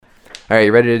All right,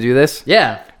 you ready to do this?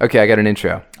 Yeah. Okay, I got an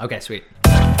intro. Okay, sweet.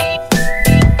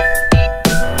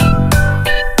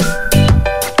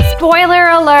 Spoiler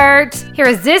alert! Here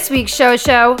is this week's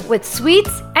show with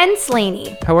Sweets and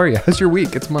Slaney. How are you? How's your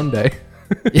week? It's Monday.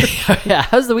 Yeah,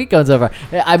 how's the week going so far?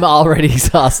 I'm already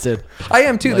exhausted. I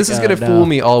am too. This is going to fool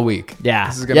me all week. Yeah.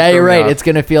 This is gonna Yeah, throw you're me right. off. It's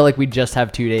going to feel like we just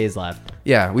have 2 days left.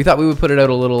 Yeah, we thought we would put it out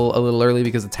a little early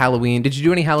because it's Halloween. Did you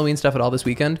do any Halloween stuff at all this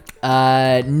weekend?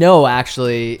 No,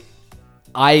 actually.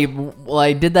 I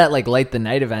did that like light the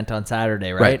night event on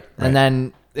Saturday, right? And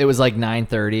then it was like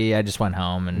 9:30. I just went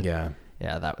home and yeah,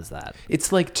 that was that.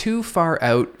 It's like too far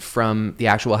out from the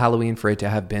actual Halloween for it to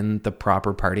have been the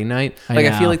proper party night.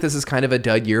 I feel like this is kind of a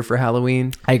dud year for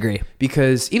Halloween. I agree.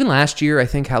 Because even last year, I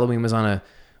think Halloween was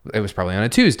it was probably on a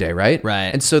Tuesday, right? Right.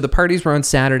 And so the parties were on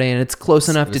Saturday and it's close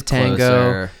enough to tango.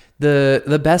 Closer.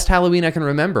 The best Halloween I can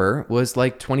remember was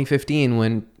like 2015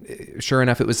 when, sure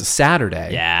enough, it was a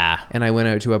Saturday. Yeah. And I went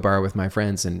out to a bar with my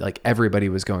friends and like everybody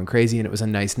was going crazy and it was a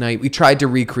nice night. We tried to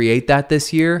recreate that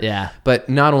this year. Yeah. But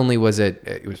not only was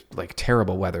it was like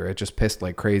terrible weather. It just pissed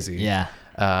like crazy. Yeah.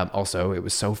 Also, it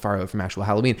was so far out from actual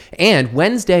Halloween. And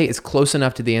Wednesday is close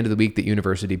enough to the end of the week that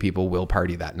university people will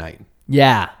party that night.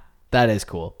 Yeah, that is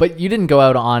cool. But you didn't go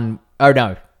out on, or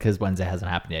no, because Wednesday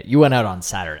hasn't happened yet. You went out on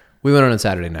Saturday. We went on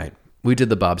Saturday night. We did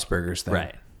the Bob's Burgers thing.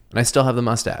 Right. And I still have the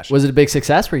mustache. Was it a big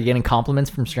success? Were you getting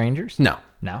compliments from strangers? No.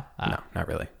 No? No, not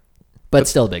really. But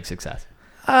still a big success.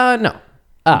 No.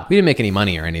 Oh. We didn't make any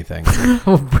money or anything.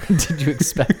 Did you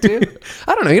expect to?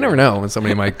 I don't know. You never know when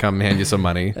somebody might come hand you some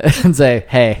money. And say,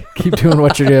 hey, keep doing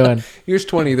what you're doing. Here's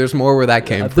 20. There's more where that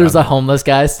came from. There's a homeless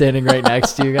guy standing right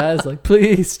next to you guys. Like,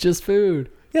 please, just food.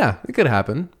 Yeah, it could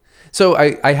happen. So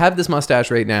I have this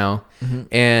mustache right now.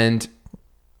 And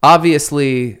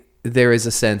obviously there is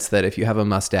a sense that if you have a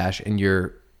mustache and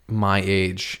you're my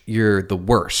age, you're the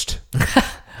worst.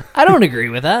 I don't agree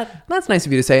with that. That's nice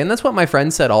of you to say. And that's what my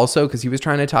friend said also, because he was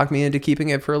trying to talk me into keeping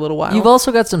it for a little while. You've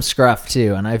also got some scruff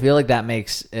too, and I feel like that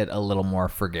makes it a little more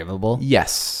forgivable.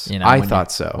 Yes, You know, I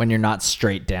thought so. When you're not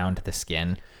straight down to the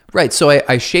skin. Right, so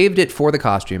I shaved it for the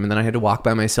costume, and then I had to walk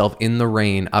by myself in the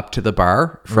rain up to the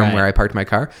bar from where I parked my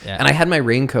car. Yeah. And I had my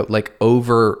raincoat like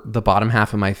over the bottom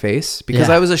half of my face because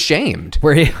I was ashamed.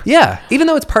 Were you? Yeah, even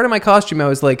though it's part of my costume, I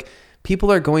was like,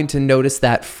 people are going to notice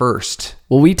that first.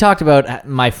 Well, we talked about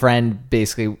my friend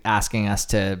basically asking us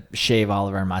to shave all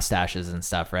of our mustaches and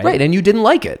stuff, right? Right, and you didn't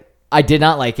like it. I did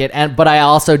not like it, but I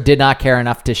also did not care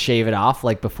enough to shave it off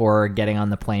like before getting on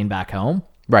the plane back home.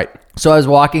 Right. So I was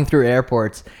walking through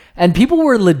airports, and people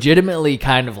were legitimately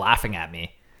kind of laughing at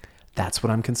me. That's what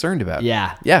I'm concerned about.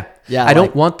 Yeah. Yeah. Yeah, I don't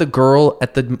like- want the girl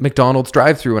at the McDonald's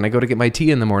drive-thru when I go to get my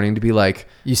tea in the morning to be like,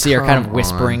 You see her kind of "Come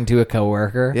whispering to a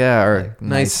coworker. yeah, or Like,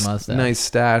 nice mustache. nice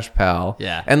stash, pal.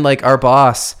 Yeah. And like our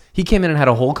boss, he came in and had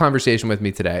a whole conversation with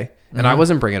me today, and I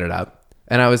wasn't bringing it up.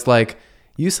 And I was like,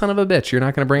 you son of a bitch, you're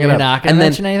not going to bring it You're up. not going And to then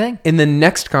mention anything? In the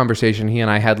next conversation he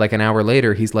and I had like an hour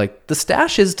later, he's like, the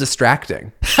stash is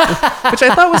distracting, which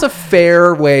I thought was a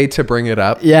fair way to bring it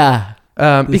up. Yeah.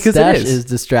 Because Stash it is.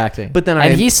 distracting. But then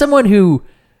and he's someone who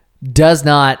does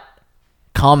not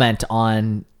comment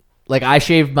on, like, I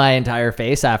shaved my entire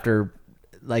face after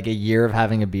like a year of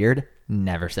having a beard.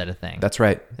 Never said a thing. That's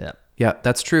right. Yep. Yeah,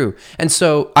 that's true. And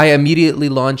so I immediately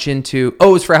launch into,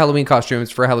 it's for a Halloween costume.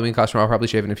 It's for a Halloween costume. I'll probably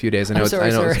shave in a few days. I know it's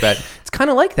bad. It's kind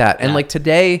of like that. And like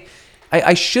today,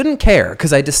 I shouldn't care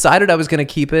because I decided I was going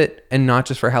to keep it and not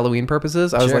just for Halloween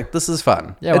purposes. I was like, this is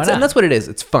fun. Yeah, why not? And that's what it is.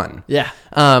 It's fun. Yeah.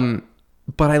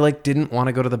 But I like didn't want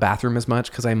to go to the bathroom as much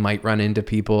because I might run into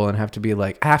people and have to be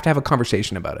like, I have to have a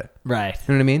conversation about it. Right.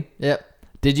 You know what I mean? Yep.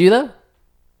 Did you though?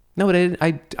 No, but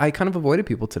I kind of avoided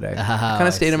people today. I kind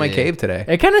of stayed in my cave today.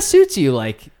 It kind of suits you.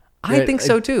 Like, I think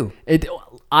so too.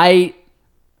 I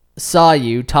saw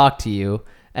you, talked to you,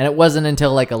 and it wasn't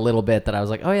until like a little bit that I was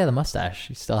like, oh yeah, the mustache.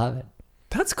 You still have it.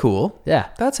 That's cool. Yeah.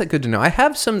 That's good to know. I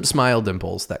have some smile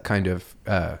dimples that kind of,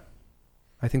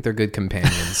 I think they're good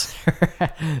companions.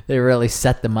 They really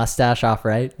set the mustache off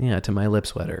right. Yeah, to my lip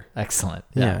sweater. Excellent.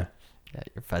 Yeah. Yeah,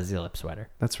 your fuzzy lip sweater.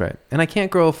 That's right. And I can't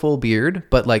grow a full beard,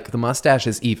 but like the mustache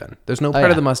is even. There's no part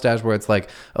of the mustache where it's like,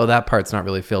 oh, that part's not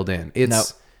really filled in.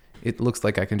 It looks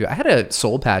like I can do it. I had a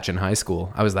soul patch in high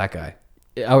school. I was that guy.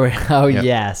 Oh Yep.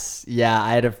 yes. Yeah,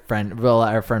 I had a friend,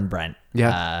 our friend Brent,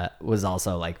 was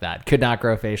also like that. Could not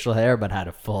grow facial hair, but had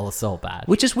a full soul patch.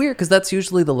 Which is weird because that's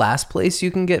usually the last place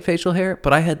you can get facial hair.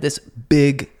 But I had this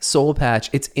big soul patch.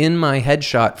 It's in my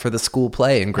headshot for the school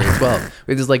play in grade 12.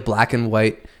 We had these like black and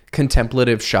white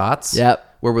contemplative shots.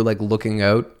 Yep. where we're like looking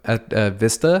out at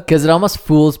vista. Because it almost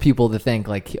fools people to think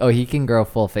like, oh, he can grow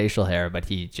full facial hair, but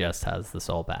he just has the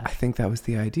soul patch. I think that was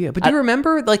the idea. But do you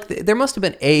remember, like, there must have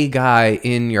been a guy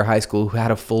in your high school who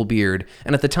had a full beard,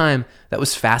 and at the time that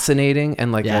was fascinating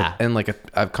and like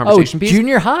a conversation piece.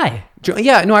 Junior high.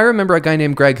 Yeah, no, I remember a guy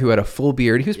named Greg who had a full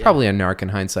beard. He was probably a narc in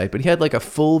hindsight, but he had like a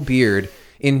full beard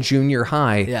in junior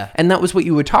high. Yeah. And that was what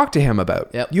you would talk to him about.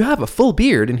 Yep. You have a full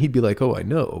beard, and he'd be like, oh, I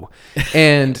know.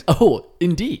 And oh,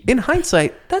 indeed. In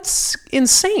hindsight, that's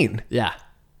insane. Yeah.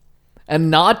 And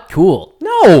not cool.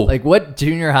 No. Like, what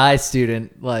junior high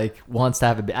student like wants to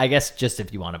have a beer? I guess just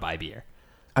if you want to buy beer.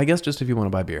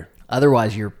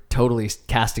 Otherwise, you're totally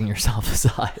casting yourself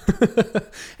aside.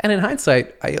 And in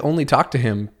hindsight, I only talked to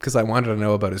him because I wanted to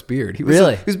know about his beard. He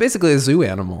was basically a zoo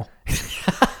animal.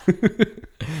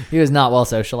 He was not well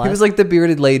socialized. He was like the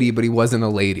bearded lady, but he wasn't a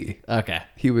lady. Okay.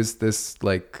 He was this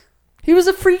like... He was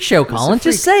a freak show, Colin.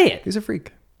 Just say it. He's a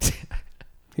freak.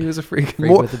 He was a freak.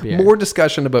 With a More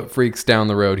discussion about freaks down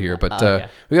the road here, but okay.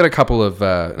 We got a couple of...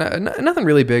 nothing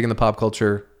really big in the pop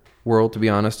culture world, to be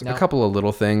honest. No. A couple of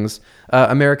little things.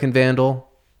 American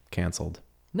Vandal, canceled.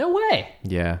 No way.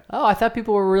 Yeah. Oh, I thought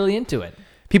people were really into it.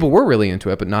 People were really into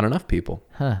it, but not enough people.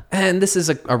 Huh. And this is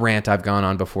a rant I've gone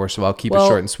on before, so I'll keep it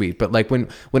short and sweet. But like when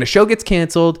a show gets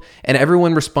canceled and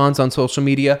everyone responds on social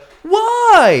media,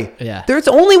 why? Yeah. There's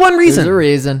only one reason. There's a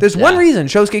reason. There's one reason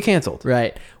shows get canceled.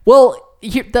 Right. Well,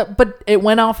 but it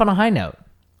went off on a high note.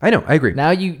 I know. I agree.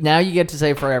 Now you get to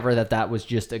say forever that was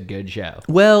just a good show.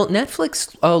 Well,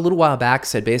 Netflix a little while back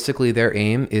said basically their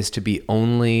aim is to be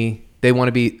only... They want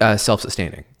to be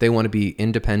self-sustaining. They want to be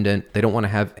independent. They don't want to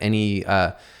have any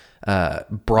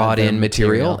brought-in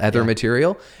material.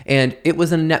 And it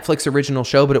was a Netflix original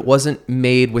show, but it wasn't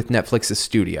made with Netflix's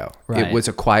studio. Right. It was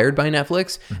acquired by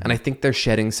Netflix, and I think they're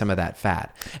shedding some of that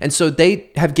fat. And so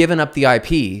they have given up the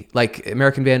IP. Like,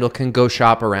 American Vandal can go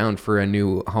shop around for a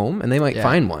new home, and they might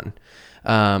find one.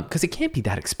 Because it can't be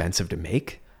that expensive to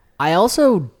make. I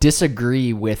also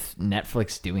disagree with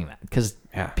Netflix doing that because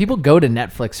people go to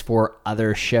Netflix for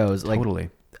other shows. Like, totally.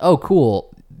 Oh,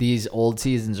 cool. These old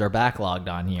seasons are backlogged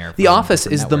on here. The Office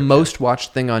is the most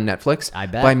watched thing on Netflix. I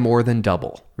bet. By more than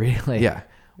double. Really? Yeah.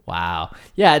 Wow.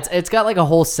 Yeah, it's got like a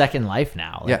whole second life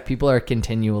now. Like, people are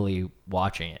continually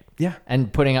watching it. Yeah.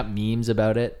 And putting up memes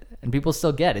about it. And people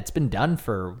still get it. It's been done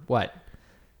for what?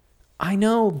 I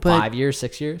know, but 5 years,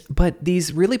 6 years. But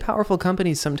these really powerful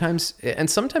companies sometimes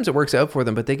it works out for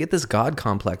them, but they get this God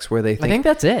complex where they think, I think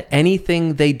that's it.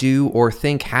 Anything they do or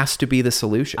think has to be the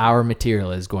solution. Our material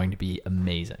is going to be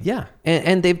amazing. Yeah.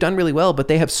 And they've done really well, but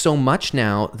they have so much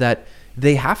now that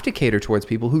they have to cater towards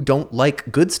people who don't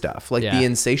like good stuff, like the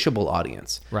insatiable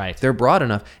audience. Right. They're broad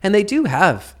enough, and they do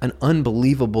have an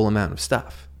unbelievable amount of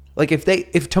stuff. Like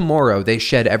if tomorrow they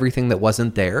shed everything that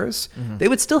wasn't theirs, they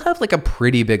would still have like a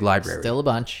pretty big library. Still a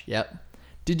bunch. Yep.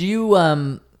 Did you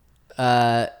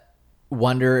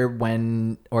wonder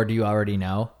when, or do you already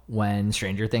know when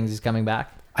Stranger Things is coming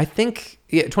back? I think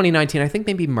 2019. I think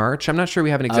maybe March. I'm not sure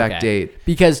we have an exact date.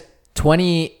 Because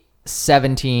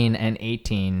 2017 and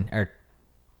 18 or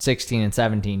 16 and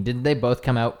 17, didn't they both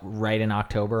come out right in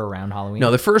October around Halloween? No,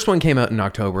 the first one came out in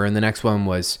October, and the next one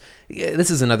was...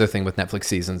 This is another thing with Netflix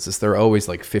seasons, is they're always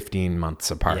like 15 months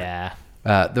apart. Yeah.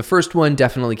 The first one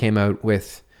definitely came out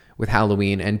with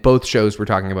Halloween, and both shows we're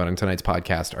talking about in tonight's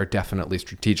podcast are definitely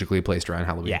strategically placed around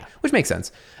Halloween, which makes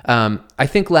sense. I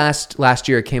think last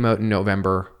year it came out in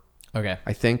November. Okay.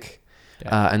 I think.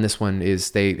 And this one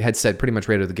they had said pretty much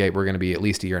right out of the gate, we're going to be at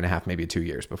least a year and a half, maybe 2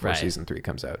 years before season 3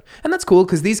 comes out. And that's cool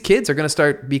because these kids are going to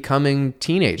start becoming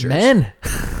teenagers. Men.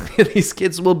 These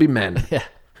kids will be men. Yeah.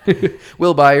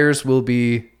 Will Byers will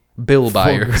be Bill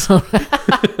Byers.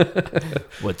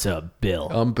 What's up, Bill?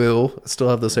 I'm Bill. Still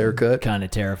have this haircut. Kind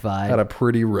of terrified. Had a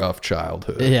pretty rough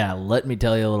childhood. Yeah, let me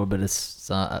tell you a little bit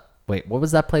of... wait, what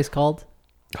was that place called?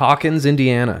 Hawkins,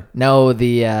 Indiana. No,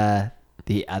 the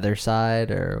other side,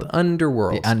 or the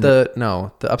underworld. The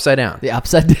upside down. The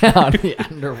upside down. The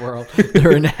underworld.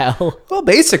 They're in hell. Well,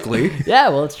 basically. Yeah,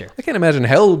 well, it's true. I can't imagine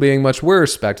hell being much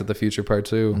worse. Back to the Future Part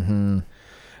 2. Mm-hmm.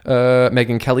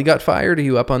 Megyn Kelly got fired. Are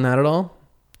you up on that at all?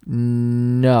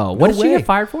 No. What did she get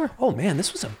fired for? Oh man,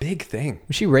 this was a big thing.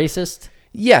 Was she racist?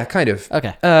 Yeah, kind of.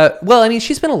 Okay. Well, I mean,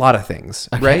 she's been a lot of things,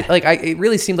 right? Like, it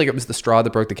really seemed like it was the straw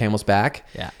that broke the camel's back.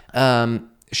 Yeah.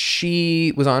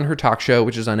 She was on her talk show,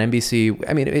 which is on NBC.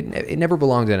 I mean, it never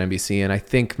belonged on NBC, and I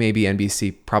think maybe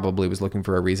NBC probably was looking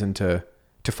for a reason to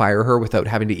fire her without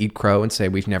having to eat crow and say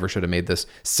we never should have made this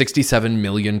 $67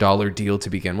 million deal to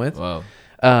begin with. Whoa.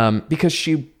 Because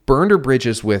she burned her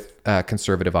bridges with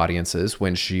conservative audiences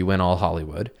when she went all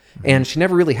Hollywood. And she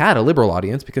never really had a liberal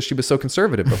audience because she was so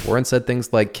conservative before and said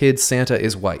things like, kids, Santa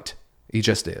is white. He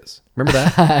just is. Remember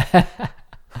that?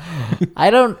 I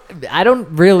don't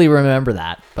really remember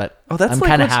that, but I'm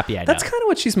kind of happy I know. That's kind of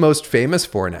what she's most famous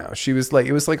for now. She was like,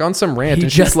 it was like on some rant, He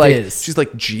and just she's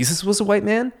like, Jesus was a white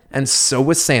man, and so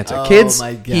was Santa. Oh Kids,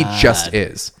 my God. he just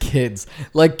is. Kids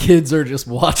are just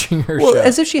watching her Well, show.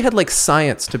 as if she had like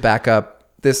science to back up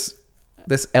this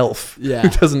elf who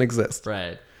doesn't exist.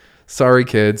 Right. Sorry,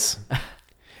 kids.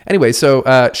 Anyway,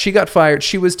 so she got fired.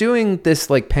 She was doing this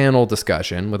like panel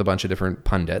discussion with a bunch of different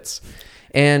pundits.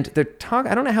 And they're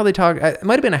I don't know how they talk. It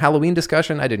might have been a Halloween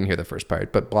discussion. I didn't hear the first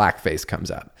part, but blackface comes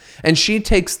up. And she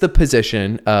takes the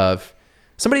position of,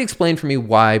 somebody explain for me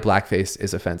why blackface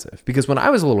is offensive. Because when I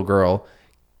was a little girl,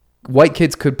 white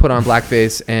kids could put on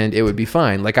blackface and it would be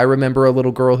fine. Like I remember a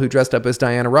little girl who dressed up as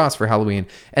Diana Ross for Halloween.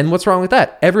 And what's wrong with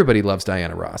that? Everybody loves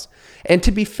Diana Ross. And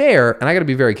to be fair, and I got to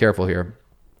be very careful here,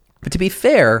 but to be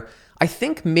fair, I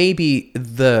think maybe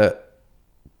the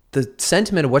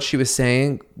sentiment of what she was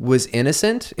saying was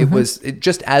innocent. It was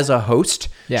just as a host.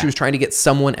 Yeah. She was trying to get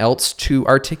someone else to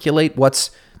articulate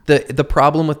what's the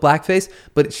problem with blackface,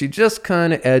 but she just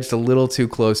kind of edged a little too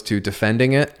close to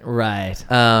defending it. Right.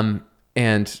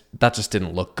 And that just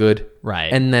didn't look good.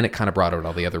 Right. And then it kind of brought out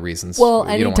all the other reasons. Well,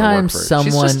 you don't wanna anytime work for her.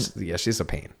 someone... she's a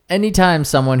pain. Anytime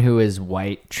someone who is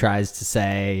white tries to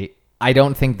say, I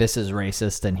don't think this is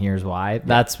racist and here's why,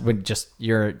 that's when just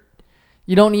you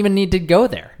don't even need to go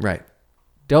there. Right.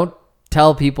 Don't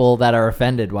tell people that are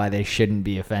offended why they shouldn't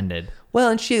be offended. Well,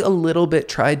 and she a little bit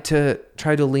tried to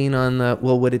lean on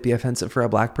would it be offensive for a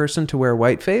black person to wear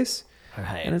whiteface?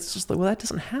 Right. And it's just like, well, that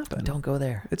doesn't happen. Don't go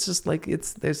there. It's just like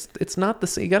it's not the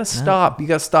same. You got to stop. You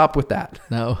got to stop with that.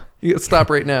 No. You got to stop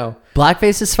right now.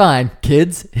 Blackface is fine.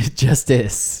 Kids, it just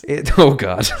is. Oh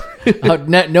God.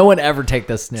 No one ever take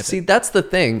this snippet. See, that's the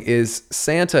thing is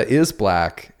Santa is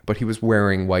black, but he was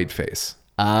wearing whiteface.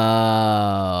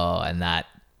 Oh, and that.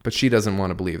 But she doesn't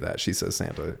want to believe that. She says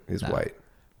Santa is white.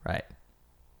 Right.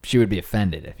 She would be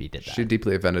offended if he did that. She's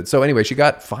deeply offended. So anyway, she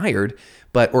got fired,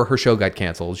 or her show got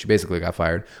canceled. She basically got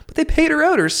fired, but they paid her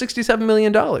out her $67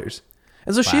 million.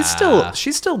 And so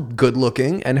she's still good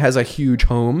looking and has a huge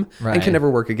home and can never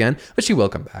work again, but she will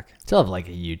come back. Still have like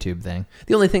a YouTube thing.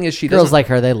 The only thing is girls like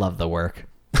her, they love the work.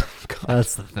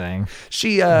 That's the thing.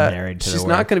 She's not going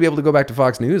to be able to go back to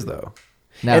Fox News though.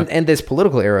 No. And this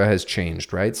political era has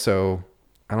changed, right? So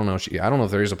I don't know. I don't know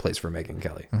if there is a place for Megyn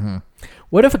Kelly. Mm-hmm.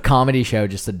 What if a comedy show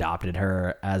just adopted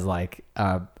her as like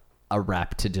a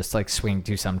rep to just like swing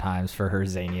to sometimes for her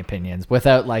zany opinions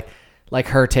without like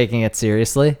her taking it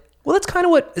seriously? Well, that's kind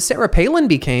of what Sarah Palin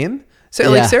became.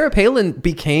 So, Sarah Palin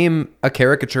became a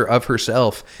caricature of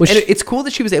herself. Well, and it's cool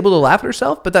that she was able to laugh at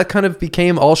herself, but that kind of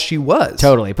became all she was.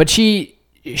 Totally. But she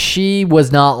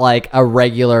was not like a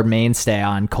regular mainstay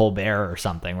on Colbert or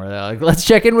something where they're like, let's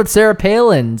check in with Sarah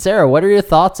Palin. Sarah, what are your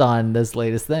thoughts on this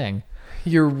latest thing?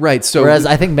 You're right. So, whereas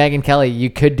I think Megyn Kelly, you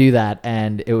could do that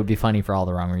and it would be funny for all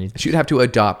the wrong reasons. She'd have to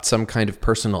adopt some kind of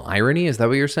personal irony. Is that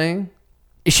what you're saying?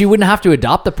 She wouldn't have to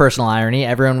adopt the personal irony.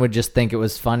 Everyone would just think it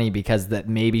was funny because that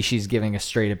maybe she's giving a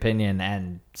straight opinion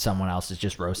and someone else is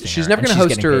just roasting her. She's never going to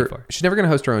host her. She's never going to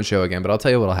host her own show again. But I'll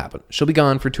tell you what'll happen. She'll be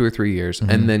gone for 2 or 3 years,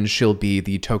 and then she'll be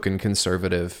the token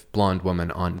conservative blonde woman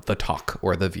on The Talk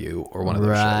or The View or one of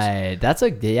those shows. Right. That's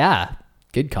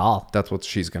good call. That's what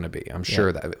she's going to be. I'm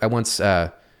sure that. I once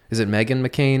is it Meghan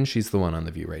McCain? She's the one on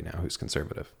The View right now who's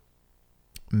conservative.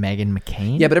 Meghan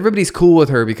McCain? Yeah, but everybody's cool with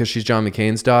her because she's John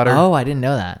McCain's daughter. Oh, I didn't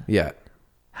know that. Yeah.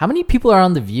 How many people are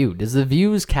on The View? Does The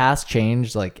View's cast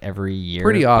change like every year?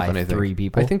 Pretty often, by I think. 3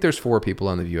 people? I think there's 4 people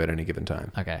on The View at any given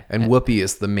time. Okay. And Whoopi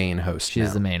is the main host.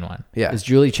 She's the main one. Yeah. Is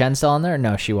Julie Chen still on there?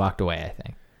 No, she walked away, I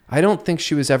think. I don't think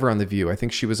she was ever on The View. I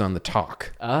think she was on The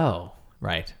Talk. Oh,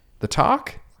 right. The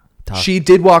Talk? She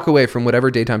did walk away from whatever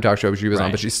daytime talk show she was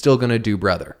on, but she's still going to do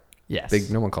Brother. Yes.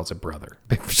 No one calls it Brother.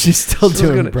 She's still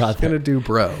doing Brother. She's going to do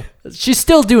Bro. She's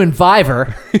still doing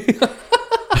Viver.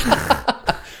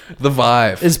 The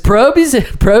Vive. Is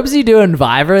Probsy doing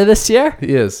Viver this year?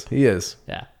 He is.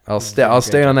 Yeah. I'll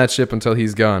stay on that ship until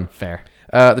he's gone. Fair.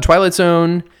 The Twilight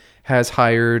Zone has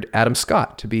hired Adam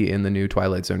Scott to be in the new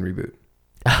Twilight Zone reboot.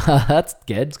 That's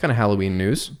good. It's kind of Halloween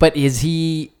news. But is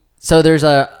he... So there's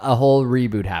a whole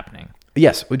reboot happening?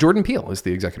 Yes. Well, Jordan Peele is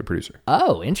the executive producer.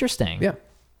 Oh, interesting. Yeah.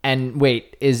 And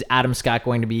wait, is Adam Scott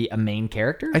going to be a main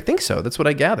character? I think so. That's what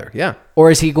I gather. Yeah.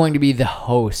 Or is he going to be the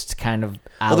host, kind of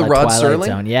a the Rod Twilight Serling?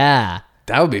 Zone? Yeah.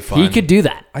 That would be fun. He could do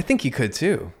that. I think he could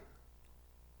too.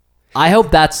 I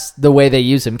hope that's the way they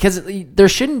use him because there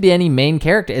shouldn't be any main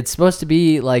character. It's supposed to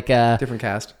be like a different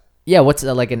cast. Yeah, what's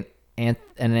like an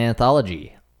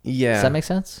anthology? Yeah. Does that make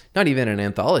sense? Not even an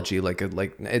anthology. Like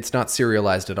it's not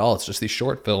serialized at all. It's just these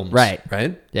short films. Right.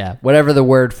 Right? Yeah. Whatever the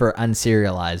word for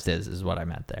unserialized is what I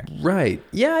meant there. Right.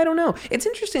 Yeah, I don't know. It's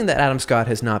interesting that Adam Scott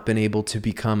has not been able to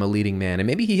become a leading man, and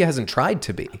maybe he hasn't tried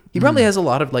to be. He probably has a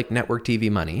lot of like network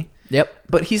TV money. Yep.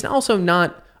 But he's also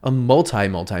not a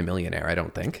multi-millionaire, I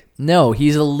don't think. No,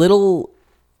 he's a little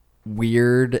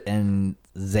weird and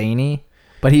zany,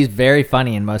 but he's very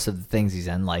funny in most of the things he's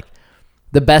in. Like,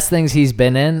 the best things he's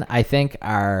been in, I think,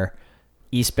 are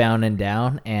Eastbound and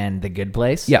Down and The Good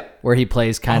Place. Yeah. Where he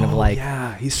plays kind of like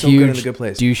he's so good in The Good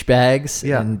Place. Douchebags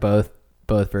in both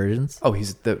versions. Oh,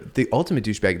 he's the ultimate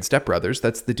douchebag in Step Brothers.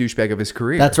 That's the douchebag of his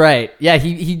career. That's right. Yeah,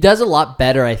 he does a lot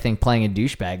better, I think, playing a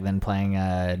douchebag than playing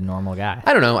a normal guy.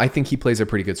 I don't know. I think he plays a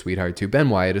pretty good sweetheart, too. Ben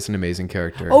Wyatt is an amazing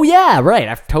character. Oh, yeah, right.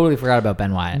 I totally forgot about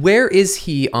Ben Wyatt. Where is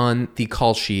he on the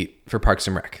call sheet for Parks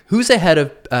and Rec? Who's ahead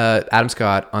of Adam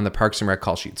Scott on the Parks and Rec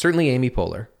call sheet? Certainly Amy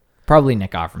Poehler. Probably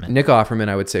Nick Offerman. Nick Offerman,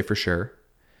 I would say for sure.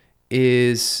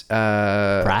 Is...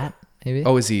 Pratt, maybe?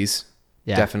 Oh, Aziz.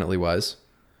 Yeah. Definitely was.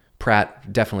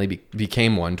 Pratt definitely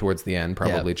became one towards the end,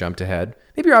 probably Yep. jumped ahead.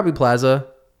 Maybe Robbie Plaza.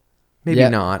 Maybe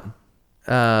not.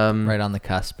 Right on the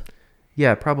cusp.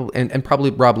 Yeah, probably. And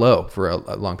probably Rob Lowe for a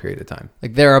long period of time.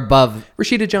 Like, they're above.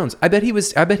 Rashida Jones. I bet he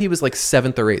was like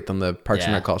 7th or 8th on the Parks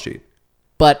and Rec call sheet.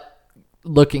 But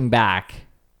looking back,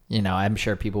 I'm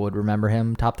sure people would remember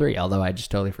him top 3, although I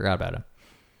just totally forgot about him.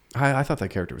 I thought that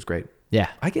character was great. Yeah.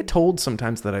 I get told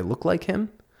sometimes that I look like him.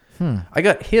 I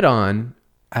got hit on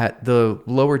at the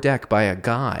lower deck by a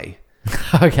guy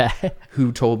Okay.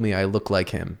 who told me I look like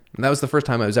him. And that was the first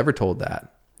time I was ever told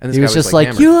that. And this He guy was just like,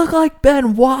 hammered. you look like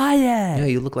Ben Wyatt. Yeah,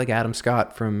 you look like Adam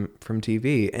Scott from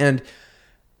TV. And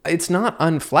it's not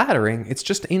unflattering. It's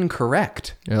just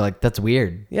incorrect. You're like, that's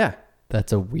weird. Yeah.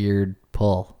 That's a weird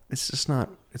pull. It's just not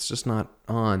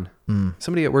on.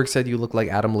 Somebody at work said you look like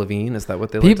Adam Levine. Is that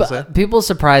what they like to say? People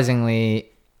surprisingly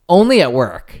only at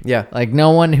work. Yeah. Like,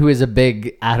 no one who is a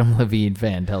big Adam Levine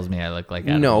fan tells me I look like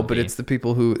Adam Levine. But it's the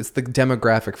people it's the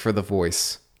demographic for the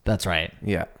voice. That's right.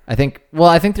 Yeah. I think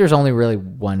there's only really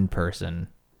one person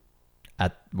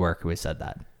at work who has said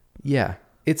that. Yeah.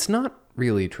 It's not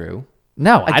really true.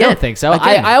 No, I don't think so.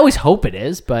 I always hope it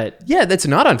is, but yeah, that's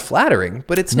not unflattering,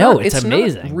 but it's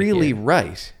amazing. Not really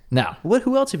right. No.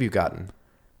 Who else have you gotten?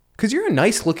 Because you're a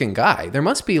nice looking guy. There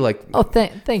must be like... Oh,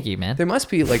 thank you, man. There must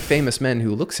be like famous men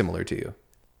who look similar to you.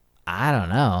 I don't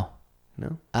know.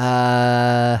 No?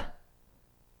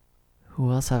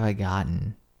 Who else have I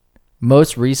gotten?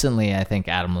 Most recently, I think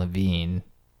Adam Levine.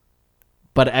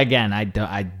 But again, I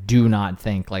do not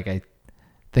think I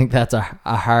think that's a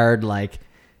hard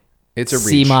it's a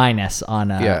C- reach.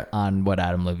 on what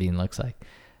Adam Levine looks like.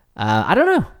 I don't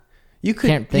know. You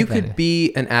could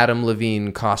be an Adam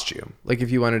Levine costume. Like if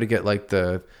you wanted to get like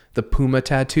the Puma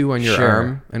tattoo on your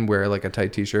arm and wear like a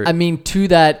tight t-shirt. I mean, to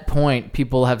that point,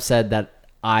 people have said that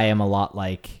I am a lot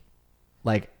like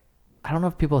I don't know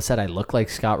if people have said I look like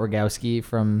Scott Rogowski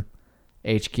from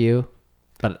HQ,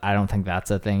 but I don't think that's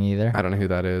a thing either. I don't know who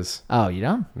that is. Oh, you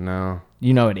don't? No.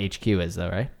 You know what HQ is though,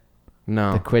 right?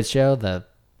 No. The quiz show, the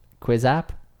quiz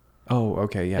app? Oh,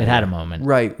 okay, yeah. It had a moment.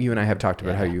 Right, you and I have talked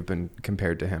about how you've been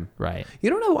compared to him. Right. You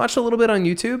know what I watched a little bit on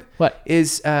YouTube? What?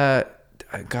 Is, God,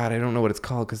 I don't know what it's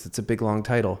called because it's a big, long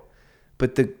title.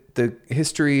 But the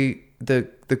history, the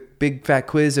big fat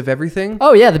quiz of everything.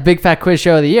 Oh, yeah, the big fat quiz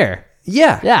show of the year.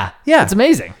 Yeah. Yeah. Yeah. It's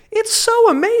amazing. It's so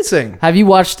amazing. Have you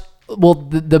watched... Well,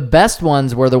 the best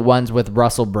ones were the ones with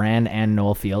Russell Brand and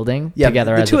Noel Fielding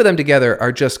together. The two of them together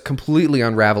are just completely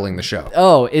unraveling the show.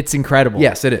 Oh, it's incredible.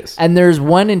 Yes, it is. And there's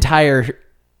one entire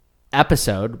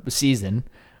season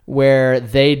where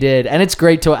they did, and it's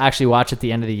great to actually watch at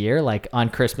the end of the year, like on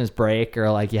Christmas break or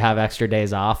like you have extra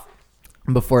days off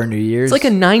before New Year's. It's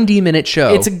like a 90-minute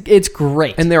show. It's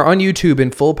great. And they're on YouTube in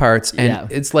full parts,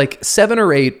 and it's like 7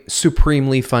 or 8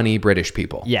 supremely funny British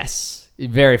people. Yes.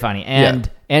 Very funny.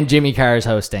 And Jimmy Carr is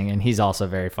hosting, and he's also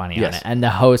very funny on it. And the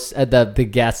hosts, the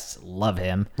guests love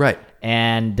him. Right.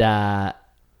 And the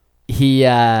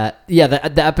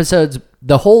episodes,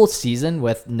 the whole season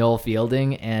with Noel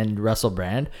Fielding and Russell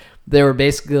Brand, they were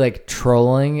basically like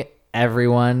trolling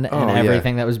everyone and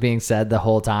everything that was being said the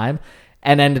whole time,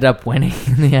 and ended up winning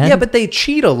in the end. Yeah, but they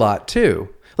cheat a lot too.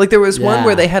 Like there was one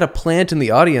where they had a plant in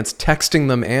the audience texting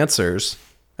them answers.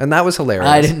 And that was hilarious.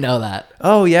 I didn't know that.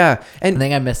 Oh, yeah. And I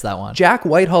think I missed that one. Jack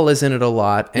Whitehall is in it a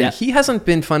lot. And he hasn't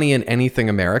been funny in anything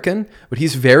American, but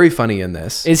he's very funny in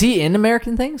this. Is he in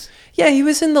American things? Yeah, he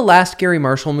was in the last Gary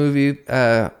Marshall movie.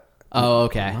 Oh,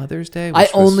 okay. Mother's Day. I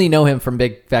only know him from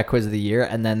Big Fat Quiz of the Year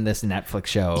and then this Netflix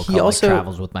show He called also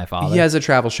Travels with My Father. He has a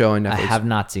travel show on Netflix. I have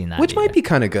not seen that, which either. might be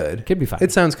kind of good. Could be fun.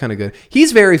 It sounds kind of good.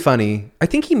 He's very funny. I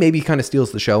think he maybe kind of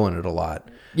steals the show in it a lot.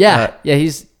 Yeah,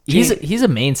 he's a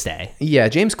mainstay. Yeah,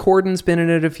 James Corden's been in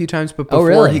it a few times, but before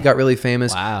really? he got really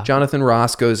famous, Wow. Jonathan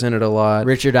Ross goes in it a lot.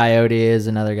 Richard Ayoade is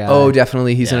another guy. Oh,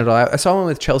 definitely, he's in it a lot. I saw one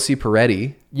with Chelsea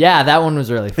Peretti. Yeah, that one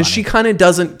was really funny. And she kind of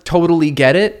doesn't totally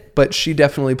get it, but she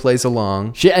definitely plays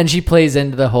along. She plays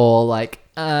into the whole like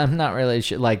I'm not really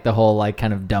sure, like the whole like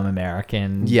kind of dumb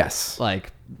American. Yes,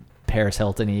 like Paris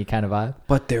Hilton-y kind of vibe.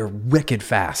 But they're wicked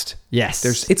fast.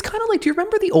 Yes, it's kind of like, do you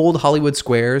remember the old Hollywood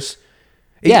Squares?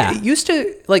 It used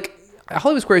to, like,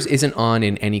 Hollywood Squares isn't on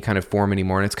in any kind of form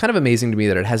anymore, and it's kind of amazing to me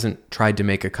that it hasn't tried to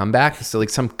make a comeback. So, like,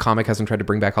 some comic hasn't tried to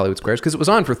bring back Hollywood Squares, because it was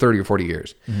on for 30 or 40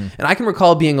 years. Mm-hmm. And I can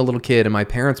recall being a little kid, and my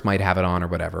parents might have it on or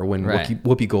whatever, when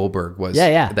Whoopi Goldberg was the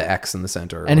X in the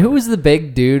center. And who was the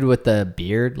big dude with the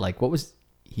beard? Like, what was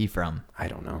he from? I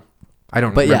don't know. I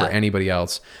don't remember anybody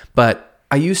else. But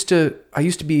I used to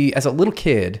be, as a little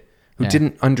kid who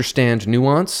didn't understand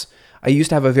nuance, I used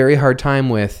to have a very hard time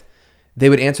with, they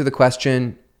would answer the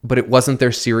question, but it wasn't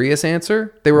their serious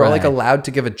answer. They were like allowed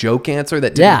to give a joke answer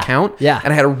that didn't count. Yeah.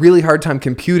 And I had a really hard time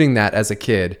computing that as a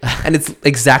kid. And it's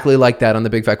exactly like that on the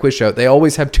Big Fat Quiz Show. They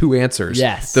always have two answers.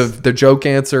 Yes. The joke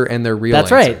answer and their real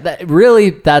answer. That's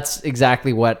right. That's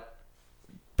exactly what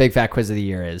Big Fat Quiz of the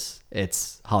Year is.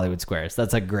 It's Hollywood Squares.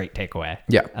 That's a great takeaway.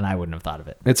 Yeah. And I wouldn't have thought of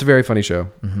it. It's a very funny show.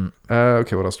 Mm-hmm.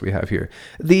 Okay, what else do we have here?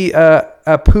 The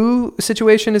Apu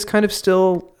situation is kind of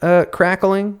still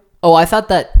crackling. Oh, I thought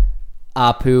that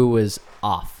Apu was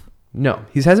off. No,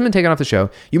 he hasn't been taken off the show.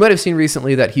 You might have seen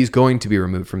recently that he's going to be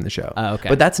removed from the show. Oh, okay.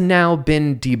 But that's now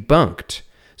been debunked.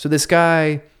 So this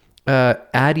guy,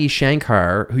 Adi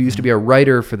Shankar, who used to be a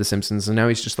writer for The Simpsons, and now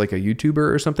he's just like a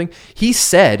YouTuber or something, he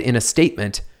said in a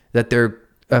statement that they're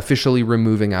officially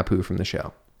removing Apu from the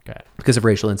show. Okay. Because of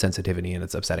racial insensitivity and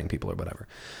it's upsetting people or whatever.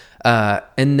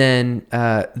 And then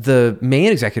the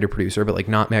main executive producer, but like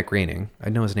not Matt Groening,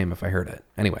 I'd know his name if I heard it.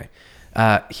 Anyway,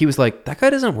 he was like, that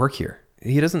guy doesn't work here.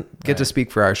 He doesn't get to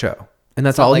speak for our show. And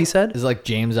that's all he said? Is it like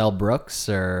James L. Brooks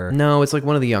or? No, it's like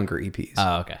one of the younger EPs.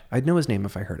 Oh, okay. I'd know his name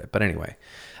if I heard it. But anyway,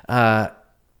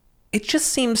 it just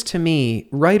seems to me,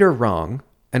 right or wrong,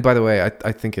 and by the way,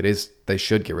 I think it is, they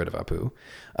should get rid of Apu.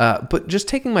 But just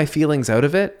taking my feelings out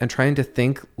of it and trying to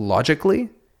think logically,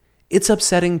 it's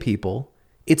upsetting people.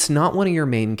 It's not one of your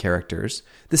main characters.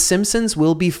 The Simpsons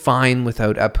will be fine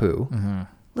without Apu. Mm-hmm.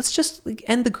 Let's just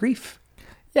end the grief.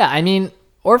 Yeah, I mean,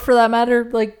 or for that matter,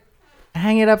 like,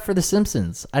 hang it up for The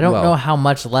Simpsons. I don't know how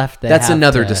much left they have. That's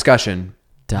another discussion,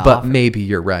 but maybe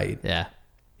you're right. Yeah.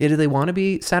 Do they want to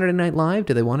be Saturday Night Live?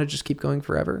 Do they want to just keep going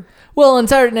forever? Well, and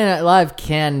Saturday Night Live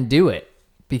can do it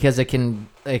because it can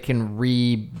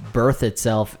rebirth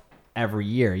itself every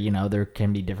year. You know, there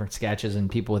can be different sketches and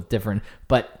people with different,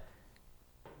 but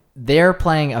they're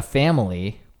playing a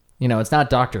family. You know, it's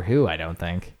not Doctor Who, I don't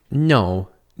think. No,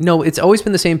 it's always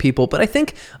been the same people, but I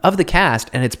think of the cast,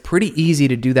 and it's pretty easy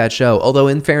to do that show. Although,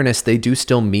 in fairness, they do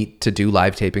still meet to do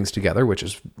live tapings together, which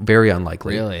is very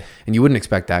unlikely. Really? And you wouldn't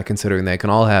expect that, considering they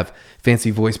can all have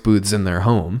fancy voice booths in their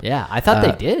home. Yeah, I thought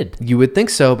they did. You would think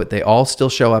so, but they all still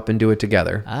show up and do it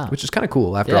together, which is kind of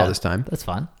cool after all this time. That's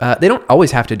fun. They don't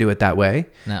always have to do it that way,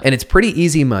 and it's pretty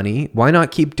easy money. Why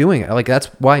not keep doing it? Like, that's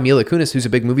why Mila Kunis, who's a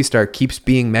big movie star, keeps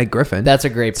being Meg Griffin. That's a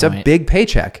great point. It's a big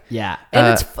paycheck. Yeah,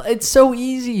 and it's so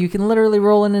easy. You can literally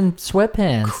roll in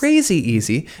sweatpants. Crazy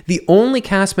easy. The only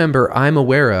cast member I'm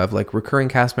aware of, like recurring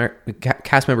cast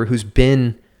member who's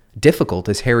been difficult,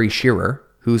 is Harry Shearer,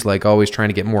 who's like always trying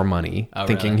to get more money,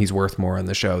 thinking he's worth more on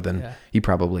the show than he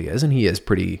probably is, and he is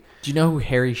pretty. Do you know who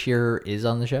Harry Shearer is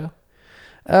on the show?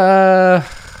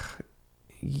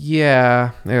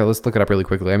 Yeah, let's look it up really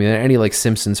quickly. I mean, any like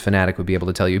Simpsons fanatic would be able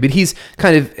to tell you, but he's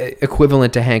kind of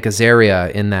equivalent to Hank Azaria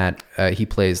in that he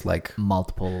plays like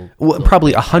multiple,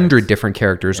 probably 100 different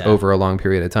characters over a long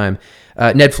period of time.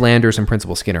 Ned Flanders and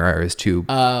Principal Skinner are his two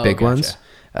big ones,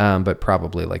 but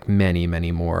probably like many,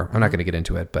 many more. I'm not going to get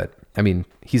into it, but I mean,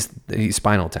 he's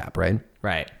Spinal Tap, right?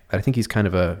 Right. I think he's kind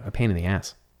of a pain in the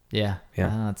ass. Yeah. Yeah.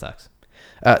 That sucks.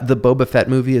 The Boba Fett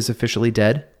movie is officially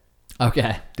dead.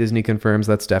 Okay. Disney confirms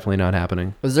that's definitely not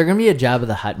happening. Was there going to be a Jabba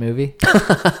the Hutt movie?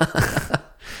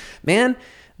 Man,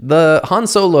 the Han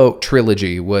Solo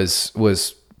trilogy was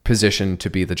positioned to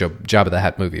be the Jabba the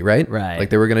Hutt movie, right? Right.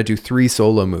 Like they were going to do 3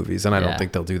 solo movies, and I don't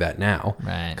think they'll do that now.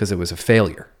 Right. Because it was a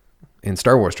failure. In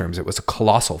Star Wars terms, it was a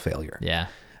colossal failure. Yeah.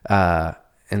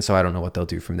 And so I don't know what they'll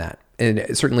do from that. And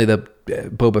certainly the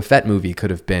Boba Fett movie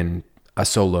could have been a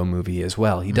solo movie as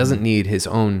well. He doesn't need his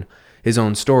own his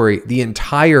own story. The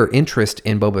entire interest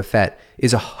in Boba Fett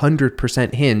is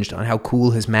 100% hinged on how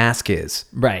cool his mask is.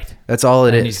 Right. That's all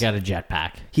it is. He's got a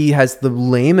jetpack. He has the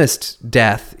lamest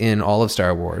death in all of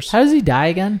Star Wars. How does he die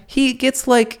again? He gets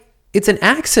like, it's an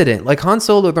accident. Like Han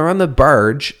Solo, they're on the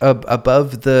barge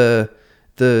above the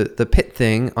pit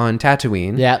thing on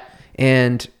Tatooine. Yeah.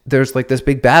 And there's like this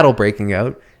big battle breaking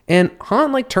out. And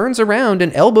Han like turns around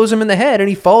and elbows him in the head and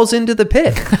he falls into the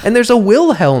pit. And there's a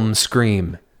Wilhelm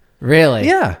scream. Really?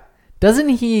 Yeah. Doesn't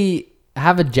he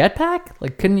have a jetpack?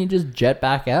 Like, couldn't he just jet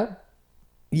back out?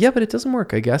 Yeah, but it doesn't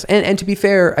work, I guess. And to be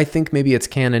fair, I think maybe it's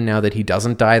canon now that he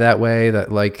doesn't die that way.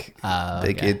 That like,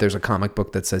 there's a comic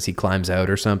book that says he climbs out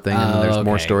or something, and there's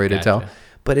more story to tell.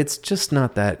 But it's just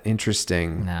not that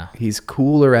interesting. No. He's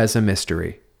cooler as a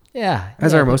mystery. Yeah.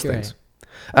 As are most things.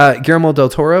 Right. Guillermo del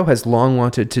Toro has long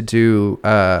wanted to do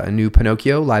a new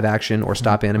Pinocchio live action or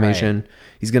stop animation. Right.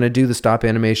 He's going to do the stop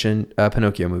animation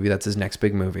Pinocchio movie. That's his next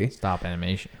big movie. Stop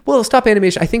animation. Well, stop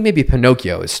animation. I think maybe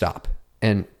Pinocchio is stop.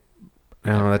 And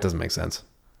no, that doesn't make sense.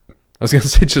 I was going to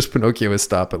say just Pinocchio is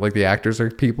stop, but like the actors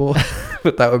are people.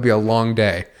 But that would be a long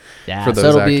day for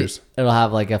those actors. It'll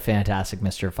have like a Fantastic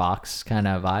Mr. Fox kind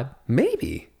of vibe.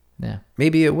 Maybe. Yeah.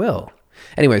 Maybe it will.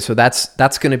 Anyway, so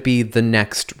that's going to be the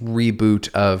next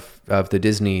reboot of the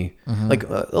Disney, like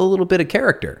a little bit of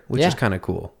character, which is kind of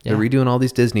cool. Yeah. They're redoing all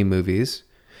these Disney movies.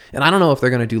 And I don't know if they're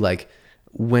going to do like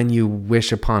When You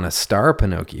Wish Upon a Star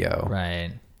Pinocchio.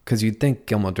 Right. Because you'd think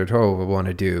Guillermo del Toro would want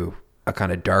to do a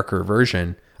kind of darker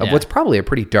version of what's probably a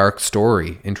pretty dark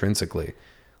story intrinsically.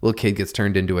 Little kid gets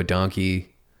turned into a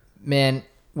donkey. Man,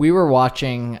 we were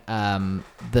watching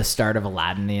the start of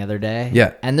Aladdin the other day.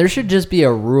 Yeah. And there should just be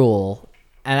a rule.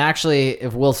 And actually,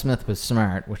 if Will Smith was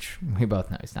smart, which we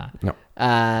both know he's not.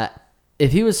 No.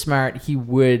 If he was smart, he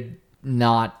would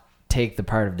not take the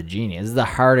part of the genie. It's the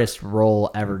hardest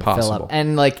role ever to fill up.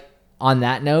 And like on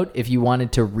that note, if you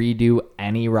wanted to redo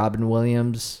any Robin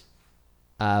Williams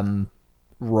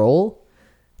role,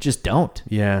 just don't.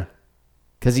 Yeah.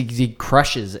 Because he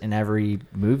crushes in every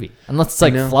movie. Unless it's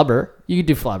like Flubber. You could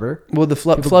do Flubber. Well, the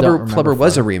Flubber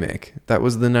was a remake. That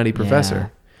was the Nutty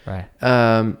Professor. Yeah,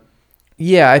 right.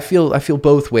 Yeah, I feel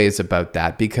both ways about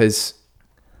that because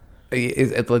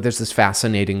there's this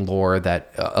fascinating lore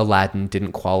that Aladdin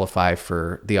didn't qualify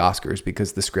for the Oscars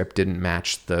because the script didn't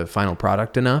match the final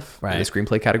product enough in the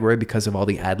screenplay category because of all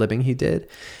the ad-libbing he did.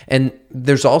 And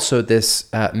there's also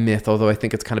this myth, although I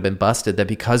think it's kind of been busted, that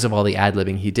because of all the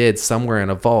ad-libbing he did, somewhere in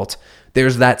a vault,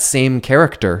 there's that same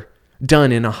character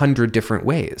done in 100 different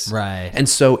ways. Right. And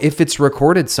so if it's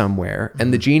recorded somewhere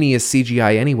and the genie is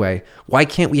CGI anyway, why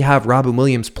can't we have Robin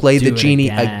Williams play the genie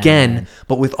again,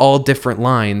 but with all different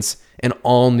lines and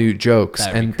all new jokes?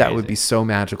 And that would be so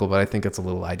magical, but I think it's a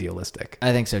little idealistic.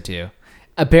 I think so too.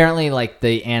 Apparently, like,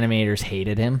 the animators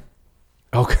hated him.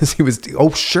 Oh, because he was...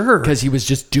 Oh, sure. Because he was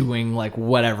just doing, like,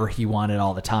 whatever he wanted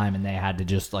all the time, and they had to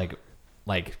just,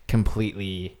 like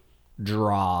completely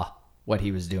draw what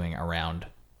he was doing around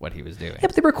what he was doing. Yeah,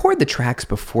 but they record the tracks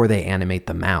before they animate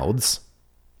the mouths.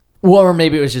 Well, or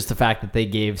maybe it was just the fact that they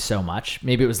gave so much.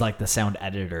 Maybe it was like the sound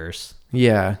editors.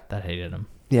 Yeah. That hated him.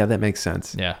 Yeah, that makes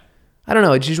sense. Yeah. I don't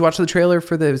know. Did you watch the trailer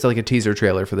for it was like a teaser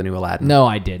trailer for the new Aladdin? No,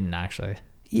 I didn't actually.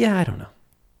 Yeah, I don't know.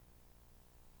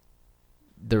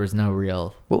 There was no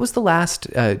real... What was the last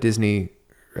Disney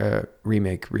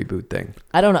remake reboot thing?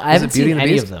 I don't know. I haven't seen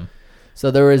any of them. So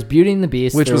there was Beauty and the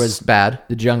Beast. Which was bad.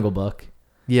 The Jungle Book.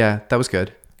 Yeah, that was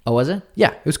good. Oh, was it?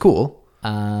 Yeah, it was cool. I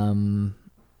don't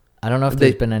know if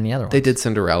there's been any other ones. They did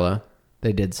Cinderella.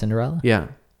 They did Cinderella? Yeah.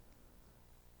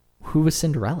 Who was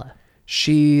Cinderella?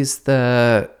 She's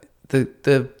the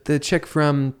chick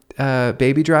from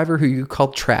Baby Driver who you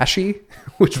called trashy,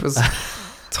 which was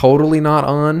totally not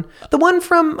on. The one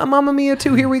from Mamma Mia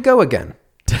 2, Here We Go Again.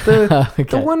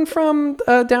 The one from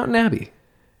Downton Abbey.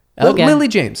 Okay. Lily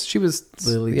James. She was...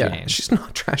 Lily James. She's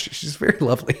not trashy. She's very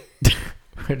lovely.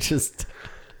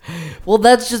 Well,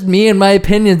 that's just me and my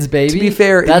opinions, baby. To be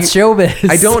fair, that's showbiz.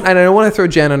 I don't want to throw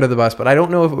Jen under the bus, but I don't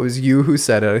know if it was you who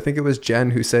said it. I think it was Jen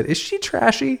who said, "Is she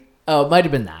trashy?" Oh, it might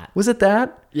have been that. Was it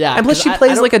that? Yeah. And plus, she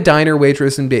plays like a diner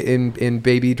waitress in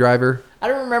Baby Driver. I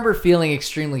don't remember feeling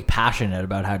extremely passionate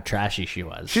about how trashy she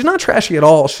was. She's not trashy at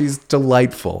all. She's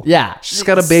delightful. Yeah. She's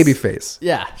got a baby face.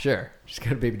 Yeah, sure. She's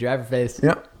got a Baby Driver face.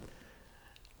 Yep.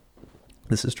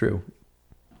 This is true.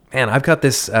 Man, I've got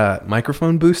this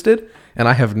microphone boosted, and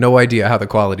I have no idea how the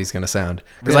quality's going to sound.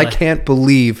 Because I can't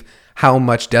believe how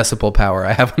much decibel power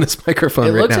I have on this microphone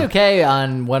right now. It looks okay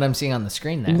on what I'm seeing on the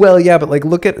screen there. Well, yeah, but like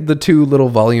look at the two little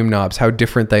volume knobs, how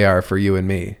different they are for you and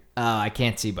me. Oh, I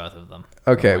can't see both of them.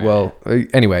 Okay, well,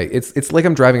 anyway, it's like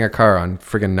I'm driving a car on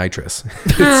friggin' nitrous.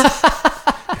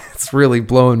 It's It's really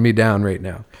blowing me down right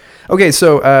now. Okay,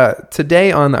 so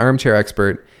today on the Armchair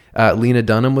Expert, Lena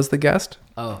Dunham was the guest.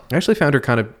 Oh. I actually found her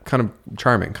kind of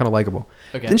charming, kind of likable.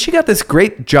 Okay. Then she got this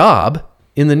great job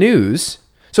in the news.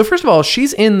 So first of all,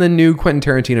 she's in the new Quentin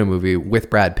Tarantino movie with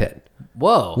Brad Pitt.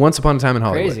 Whoa. Once Upon a Time in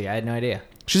Hollywood. Crazy. I had no idea.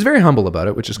 She's very humble about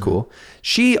it, which is cool.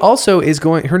 She also is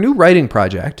her new writing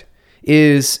project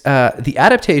is the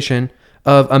adaptation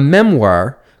of a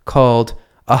memoir called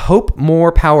A Hope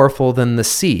More Powerful Than the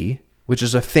Sea, which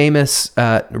is a famous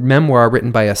memoir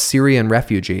written by a Syrian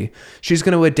refugee. She's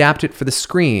going to adapt it for the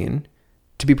screen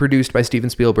to be produced by Steven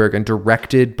Spielberg and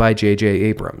directed by J.J.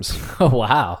 Abrams. Oh,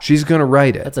 wow. She's going to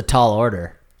write it. That's a tall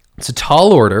order. It's a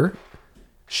tall order.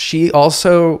 She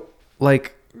also,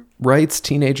 writes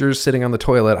teenagers sitting on the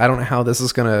toilet. I don't know how this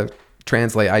is going to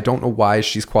translate. I don't know why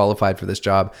she's qualified for this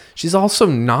job. She's also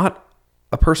not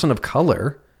a person of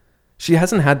color. She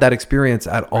hasn't had that experience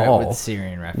at all. With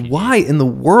Syrian refugees. Why in the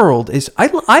world is... I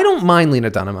don't mind Lena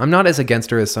Dunham. I'm not as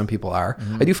against her as some people are.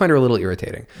 I do find her a little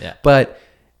irritating. Yeah. But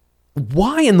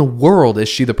why in the world is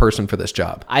she the person for this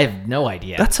job? I have no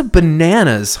idea. That's a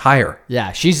bananas hire.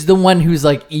 Yeah, she's the one who's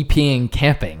EPing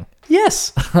camping.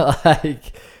 Yes.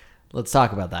 Let's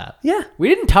talk about that. Yeah. We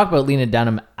didn't talk about Lena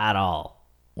Dunham at all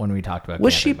when we talked about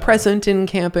Was she present in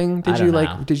camping? Did you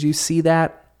know. Did you see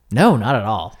that? No, not at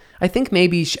all. I think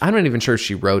maybe I'm not even sure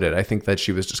she wrote it. I think that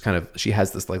she was just she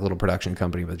has this little production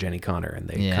company with Jenny Connor and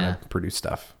they kind of produce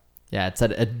stuff. Yeah, it's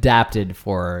adapted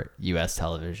for U.S.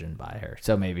 television by her.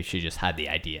 So maybe she just had the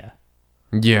idea.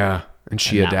 Yeah, and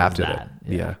she adapted it.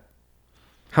 Yeah.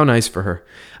 How nice for her.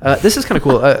 This is kind of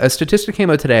cool. A statistic came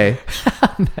out today.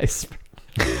 Nice.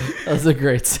 That was a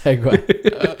great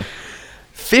segue.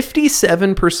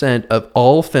 57% of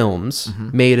all films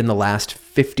made in the last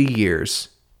 50 years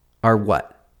are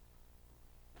what?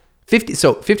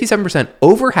 57%,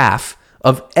 over half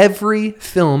of every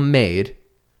film made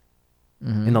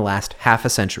in the last half a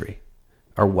century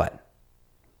are what?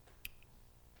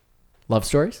 Love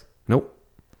stories? Nope.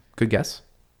 Good guess.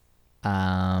 It's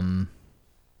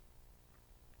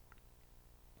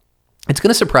going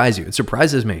to surprise you. It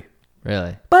surprises me.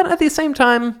 Really? But at the same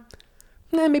time,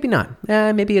 maybe not.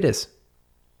 Maybe it is.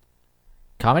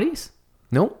 Comedies?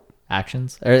 Nope.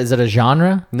 Actions? Or is it a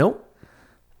genre? Nope.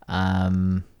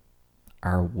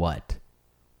 Are what?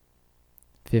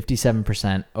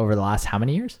 57% over the last how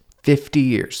many years? 50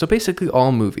 years. So basically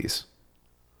all movies.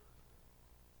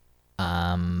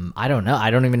 I don't know. I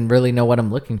don't even really know what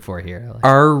I'm looking for here.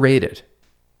 R-rated.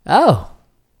 Oh,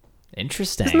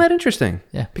 interesting. Isn't that interesting?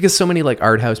 Yeah. Because so many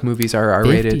art house movies are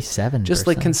R-rated. 57%. Just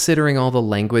considering all the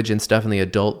language and stuff and the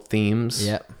adult themes.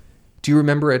 Yep. Do you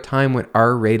remember a time when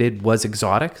R-rated was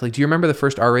exotic? Do you remember the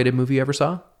first R-rated movie you ever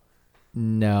saw?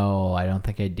 No, I don't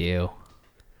think I do.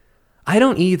 I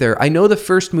don't either. I know the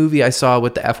first movie I saw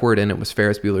with the F word in it was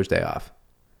Ferris Bueller's Day Off.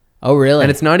 Oh, really? And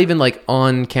it's not even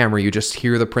on camera. You just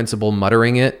hear the principal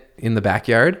muttering it in the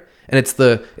backyard. And it's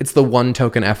the one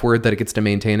token F word that it gets to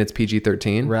maintain its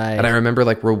PG-13. Right. And I remember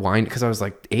rewind because I was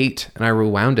 8 and I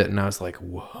rewound it and I was like,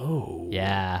 whoa.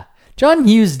 Yeah. John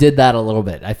Hughes did that a little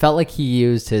bit. I felt like he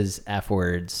used his F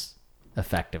words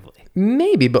effectively.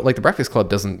 Maybe, but The Breakfast Club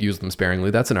doesn't use them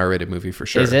sparingly. That's an R-rated movie for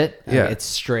sure. Is it? Yeah. It's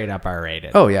straight up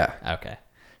R-rated. Oh, yeah. Okay.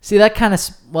 See, that kind of...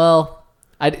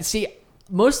 I see...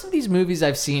 Most of these movies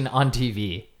I've seen on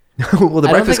TV. Well, The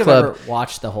Breakfast Club... I've ever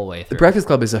watched the whole way through. The Breakfast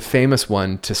Club is a famous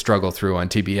one to struggle through on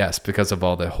TBS because of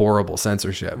all the horrible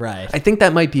censorship. Right. I think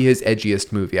that might be his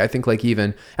edgiest movie. I think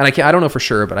even... And I don't know for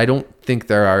sure, but I don't think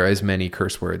there are as many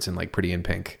curse words in Pretty in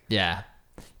Pink. Yeah.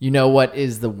 You know what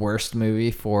is the worst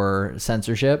movie for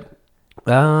censorship?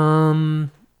 You're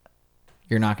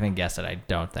not going to guess it, I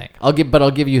don't think. I'll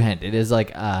give you a hint. It is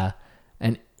an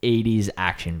 80s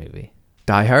action movie.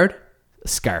 Die Hard?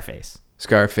 Scarface.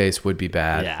 Scarface would be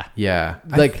bad. Yeah. Yeah.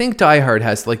 I think Die Hard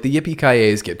has, the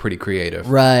yippee-ki-yays get pretty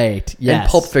creative. Right. Yes. And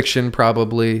Pulp Fiction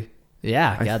probably.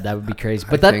 Yeah. God, that would be crazy.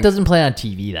 But that doesn't play on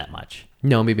TV that much.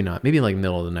 No, maybe not. Maybe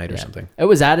middle of the night or something. It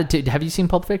was added to... Have you seen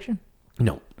Pulp Fiction?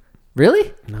 No.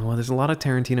 Really? No, there's a lot of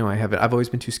Tarantino I've always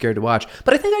been too scared to watch.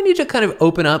 But I think I need to kind of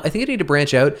open up. I think I need to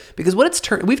branch out because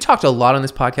we've talked a lot on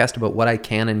this podcast about what I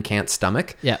can and can't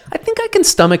stomach. Yeah. I think I can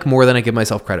stomach more than I give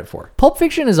myself credit for. Pulp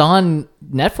Fiction is on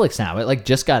Netflix now. It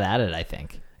just got added, I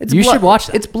think. You should watch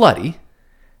that. It's bloody.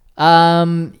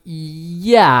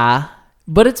 Yeah,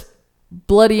 but it's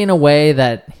bloody in a way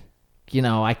that,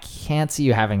 I can't see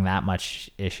you having that much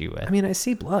issue with. I mean, I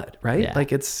see blood, right? Yeah.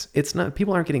 It's not,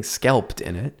 people aren't getting scalped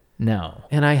in it. No.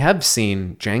 And I have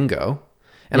seen Django.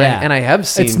 And I have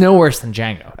seen. It's no worse than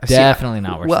Django. Definitely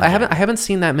not worse. Well, than I haven't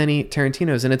seen that many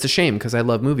Tarantinos, and it's a shame because I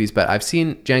love movies. But I've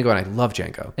seen Django, and I love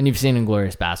Django. And you've seen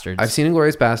Inglourious Bastards. I've seen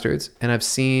Inglourious Bastards, and I've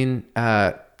seen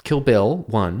Kill Bill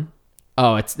 1.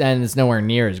 Oh, it's nowhere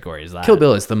near as gory as that. Kill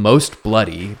Bill is the most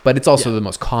bloody, but it's also the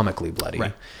most comically bloody.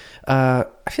 Right. I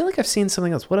feel like I've seen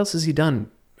something else. What else has he done?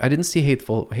 I didn't see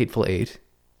Hateful Eight.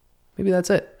 Maybe that's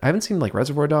it. I haven't seen like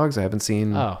Reservoir Dogs. I haven't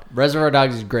seen. Oh, Reservoir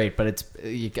Dogs is great, but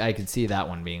I could see that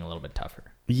one being a little bit tougher.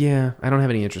 Yeah, I don't have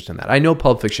any interest in that. I know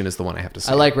Pulp Fiction is the one I have to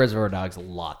see. I like Reservoir Dogs a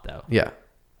lot, though. Yeah.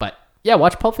 But yeah,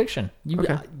 watch Pulp Fiction.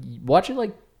 Okay. Watch it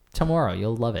like tomorrow.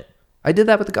 You'll love it. I did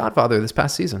that with The Godfather this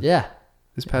past season. Yeah.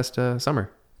 This past summer.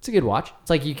 It's a good watch. It's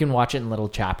like you can watch it in little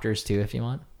chapters too if you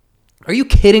want. Are you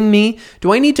kidding me?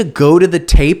 Do I need to go to the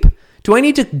tape? Do I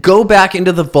need to go back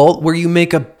into the vault where you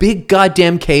make a big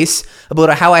goddamn case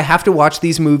about how I have to watch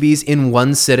these movies in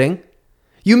one sitting?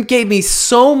 You gave me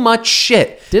so much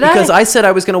shit because I said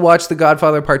I was going to watch The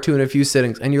Godfather Part 2 in a few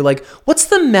sittings. And you're like, what's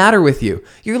the matter with you?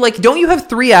 You're like, don't you have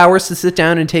 3 hours to sit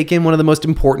down and take in one of the most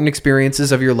important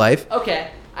experiences of your life? Okay,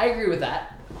 I agree with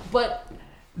that. But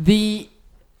the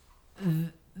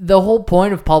whole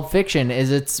point of Pulp Fiction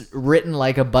is it's written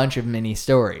like a bunch of mini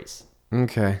stories.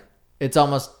 Okay. It's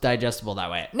almost digestible that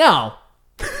way. No.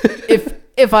 if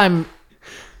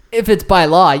it's by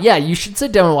law, yeah, you should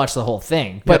sit down and watch the whole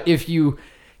thing. But if you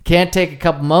can't take a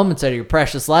couple moments out of your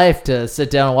precious life to sit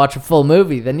down and watch a full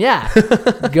movie, then yeah,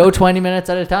 go 20 minutes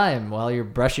at a time while you're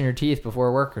brushing your teeth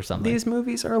before work or something. These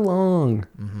movies are long.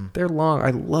 Mm-hmm. They're long.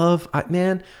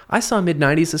 I saw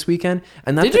Mid-90s this weekend,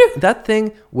 and that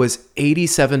thing was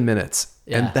 87 minutes.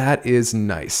 Yeah. And that is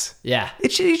nice. Yeah.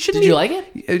 Did you like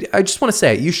it? I just want to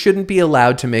say, you shouldn't be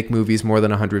allowed to make movies more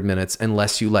than 100 minutes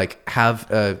unless you like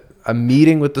have a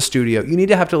meeting with the studio. You need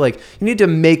to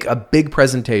make a big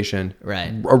presentation,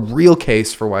 right? A real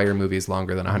case for why your movie is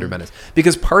longer than 100 minutes.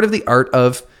 Because part of the art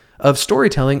of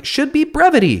storytelling should be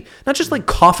brevity, not just like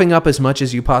coughing up as much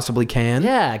as you possibly can.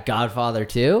 Yeah, Godfather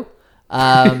 2.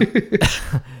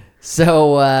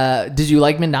 So, did you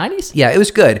like Mid-90s? Yeah, it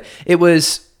was good. It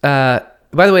was,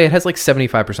 by the way, it has like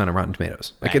 75% of Rotten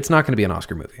Tomatoes. Like, It's not going to be an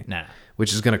Oscar movie. No.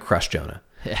 Which is going to crush Jonah.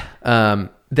 Yeah.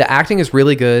 The acting is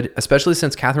really good, especially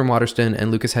since Catherine Waterston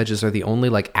and Lucas Hedges are the only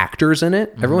like actors in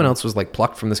it. Mm-hmm. Everyone else was like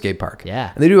plucked from the skate park.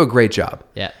 Yeah. And they do a great job.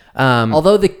 Yeah.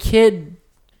 Although the kid,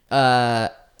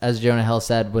 as Jonah Hill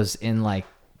said, was in like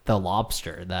The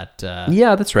Lobster.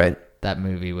 Yeah, that's right. That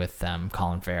movie with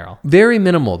Colin Farrell. Very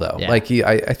minimal though. Yeah. Like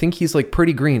I think he's like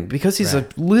pretty green because he's a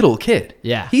little kid.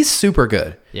 Yeah. He's super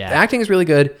good. Yeah. The acting is really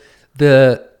good.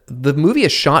 The movie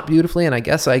is shot beautifully, and I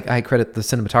guess I credit the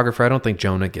cinematographer. I don't think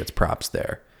Jonah gets props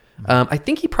there. I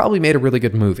think he probably made a really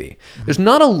good movie. There's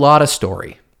not a lot of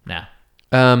story. No.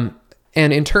 And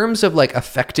in terms of like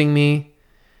affecting me,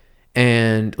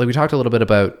 and like we talked a little bit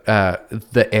about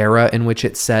the era in which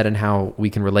it's set and how we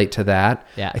can relate to that.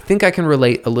 Yeah. I think I can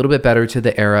relate a little bit better to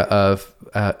the era of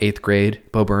 8th grade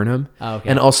Bo Burnham. Oh, okay.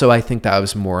 And also I think that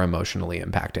was more emotionally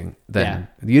impacting than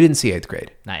you didn't see 8th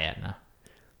grade. Not yet, no.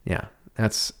 Yeah.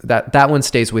 That one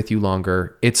stays with you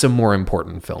longer. It's a more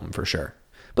important film for sure.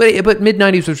 But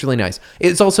Mid-90s was really nice.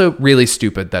 It's also really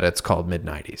stupid that it's called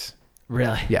Mid-90s.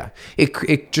 Really? Yeah.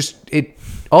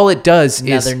 All it does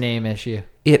is another name issue.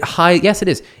 Yes, it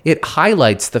is. It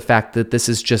highlights the fact that this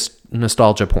is just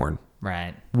nostalgia porn.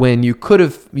 Right. When you could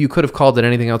have called it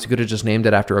anything else, you could have just named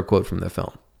it after a quote from the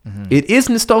film. Mm-hmm. It is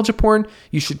nostalgia porn.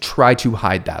 You should try to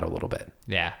hide that a little bit.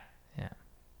 Yeah. Yeah.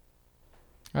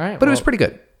 All right. But it was pretty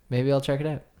good. Maybe I'll check it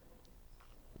out.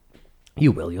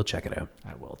 You will. You'll check it out.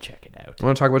 I will check it out.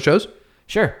 Want to talk about shows?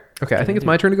 Sure. Okay, I think it's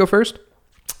my turn to go first.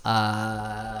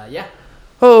 Yeah.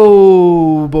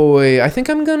 Oh, boy. I think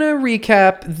I'm going to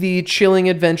recap the chilling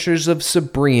adventures of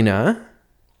Sabrina.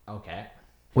 Okay.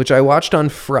 Which I watched on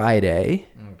Friday.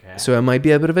 Okay. So it might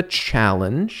be a bit of a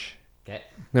challenge. Okay.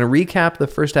 I'm going to recap the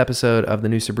first episode of the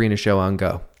new Sabrina show on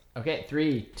Go. Okay,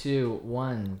 3, 2,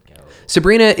 1, go.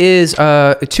 Sabrina is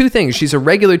two things. She's a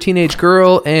regular teenage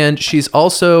girl, and she's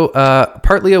also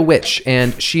partly a witch.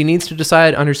 And she needs to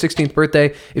decide on her 16th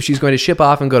birthday if she's going to ship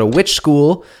off and go to witch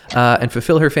school and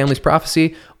fulfill her family's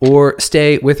prophecy, or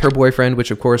stay with her boyfriend, which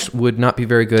of course would not be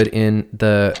very good in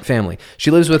the family.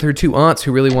 She lives with her 2 aunts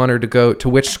who really want her to go to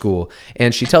witch school.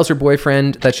 And she tells her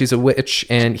boyfriend that she's a witch,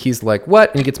 and he's like,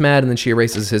 what? And he gets mad, and then she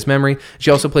erases his memory.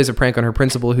 She also plays a prank on her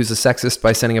principal, who's a sexist,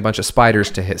 by sending a bunch of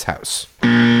spiders to his house.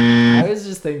 I was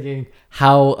just thinking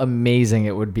how amazing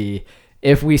it would be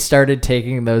if we started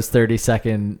taking those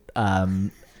 30-second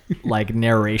like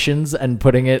narrations and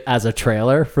putting it as a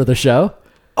trailer for the show.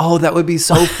 Oh, that would be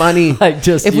so funny. Like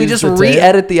just if we just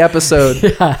re-edit the episode.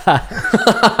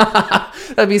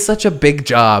 That'd be such a big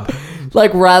job.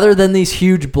 Like, rather than these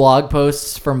huge blog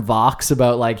posts from Vox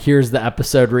about, like, here's the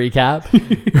episode recap,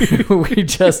 we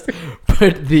just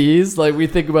put these, like, we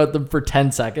think about them for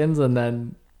 10 seconds and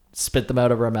then spit them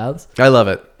out of our mouths. I love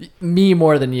it. Me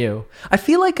more than you. I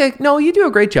feel like no, you do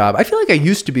a great job. I feel like I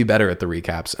used to be better at the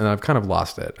recaps, and I've kind of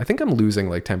lost it. I think I'm losing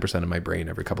like 10% of my brain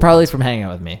every couple Probably months. from hanging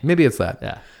out with me. Maybe it's that.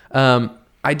 Yeah.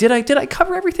 Did I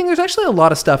cover everything? There's actually a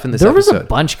lot of stuff in this There episode. was a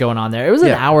bunch going on there. It was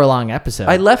an hour-long episode.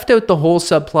 I left out the whole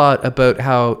subplot about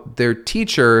how their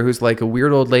teacher, who's like a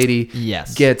weird old lady,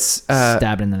 gets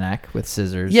stabbed in the neck with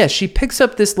scissors. Yeah, she picks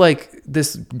up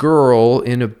this girl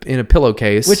in a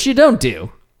pillowcase, which you don't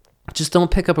do. Just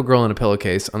don't pick up a girl in a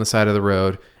pillowcase on the side of the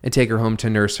road and take her home to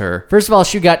nurse her. First of all,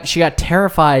 she got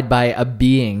terrified by a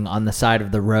being on the side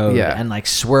of the road and like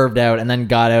swerved out and then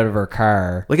got out of her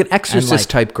car. Like an exorcist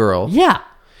type girl. Yeah.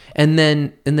 And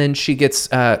then she gets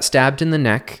stabbed in the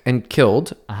neck and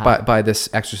killed by this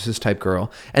exorcist type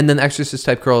girl. And then the exorcist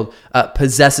type girl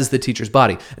possesses the teacher's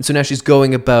body. And so now she's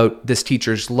going about this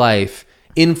teacher's life,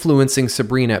 influencing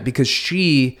Sabrina because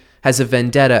she has a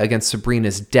vendetta against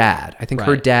Sabrina's dad. I think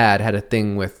her dad had a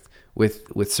thing with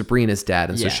Sabrina's dad.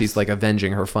 And so she's like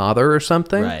avenging her father or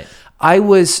something. Right. I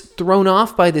was thrown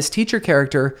off by this teacher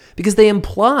character because they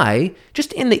imply,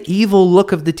 just in the evil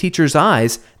look of the teacher's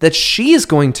eyes, that she is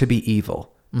going to be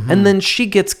evil. Mm-hmm. And then she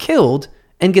gets killed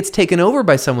and gets taken over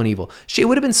by someone evil. It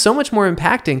would have been so much more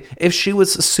impacting if she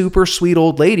was a super sweet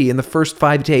old lady in the first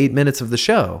 5 to 8 minutes of the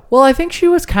show. Well, I think she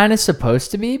was kind of supposed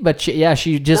to be, but she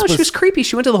was creepy.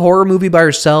 She went to the horror movie by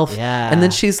herself. Yeah. And then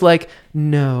she's like,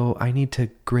 no, I need to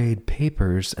grade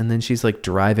papers. And then she's like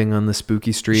driving on the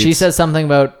spooky streets. She says something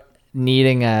about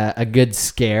needing a good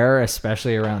scare,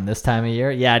 especially around this time of year.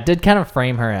 Yeah, it did kind of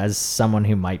frame her as someone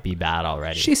who might be bad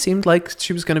already. She seemed like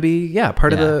she was going to be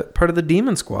part of the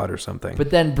demon squad or something. But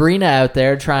then Brina out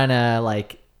there trying to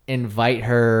like invite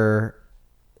her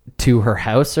to her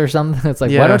house or something. It's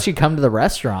like, why don't you come to the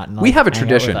restaurant? And, like, we have a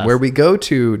tradition where we go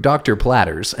to Dr.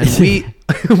 Platter's and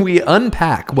we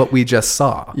unpack what we just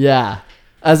saw. Yeah.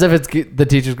 As if the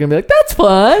teacher's going to be like, that's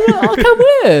fun. I'll come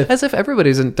with. As if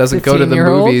everybody doesn't go to the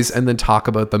movies and then talk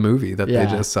about the movie that they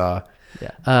just saw.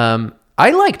 Yeah. I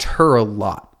liked her a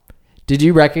lot. Did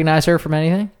you recognize her from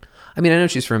anything? I mean, I know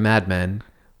she's from Mad Men.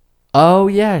 Oh,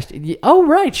 yeah. Oh,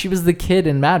 right. She was the kid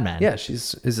in Mad Men. Yeah.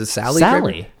 Is it Sally?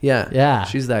 Sally. Yeah. Yeah.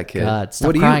 She's that kid. God,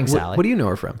 stop crying, Sally. What do you know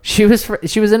her from? She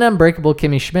was in Unbreakable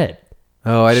Kimmy Schmidt.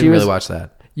 Oh, I didn't really watch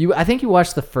that. I think you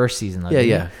watched the first season, though.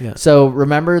 Yeah. So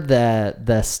remember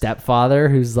the stepfather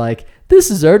who's like, "This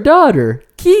is our daughter,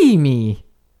 Kimi,"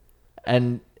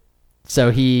 and so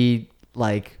he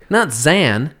like not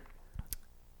Zan.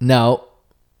 No.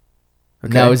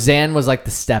 Okay. No, Zan was like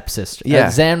the stepsister.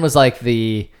 Yeah, Zan was like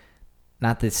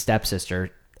not the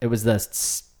stepsister. It was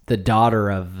the daughter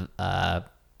of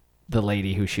the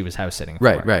lady who she was house sitting for.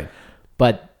 Right.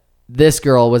 But this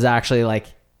girl was actually like.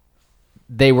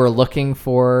 They were looking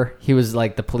for, he was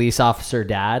like the police officer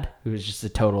dad, who was just a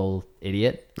total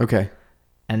idiot. Okay.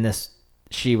 And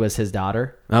she was his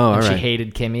daughter. Oh, and all right. She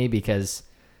hated Kimmy because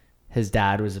his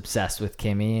dad was obsessed with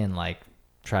Kimmy and like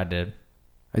tried to.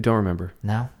 I don't remember.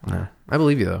 No. I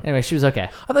believe you though. Anyway, she was okay.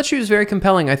 I thought she was very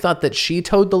compelling. I thought that she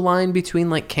towed the line between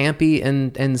like campy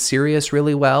and serious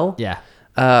really well. Yeah.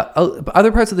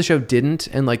 Other parts of the show didn't,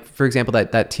 and like for example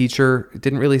that teacher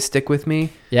didn't really stick with me.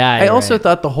 Yeah, I also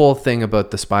thought the whole thing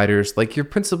about the spiders, like your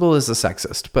principal is a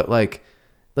sexist, but like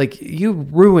you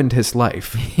ruined his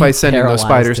life by sending those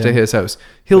spiders to his house.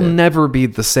 He'll never be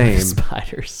the same.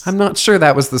 Spiders. I'm not sure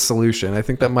that was the solution. I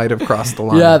think that might have crossed the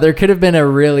line. Yeah, there could have been a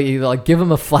really like give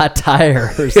him a flat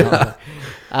tire or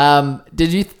something.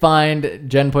 Did you find,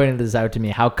 Jen pointed this out to me,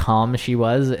 how calm she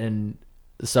was in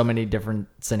so many different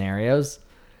scenarios?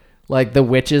 Like the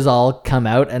witches all come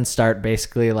out and start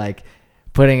basically like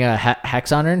putting a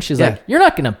hex on her, and she's like, "You're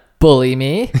not gonna bully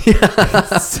me."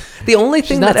 The only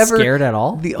thing she's not that ever scared at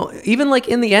all. Even like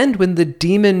in the end when the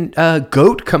demon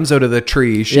goat comes out of the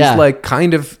tree, she's like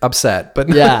kind of upset, but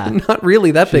not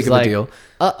really that big of a deal.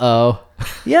 Uh-oh.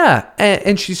 Yeah,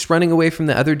 and she's running away from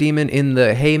the other demon in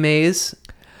the hay maze.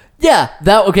 Yeah,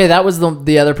 that was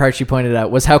the other part she pointed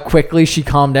out, was how quickly she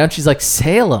calmed down. She's like,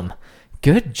 "Salem,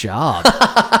 good job."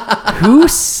 Who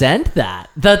sent that?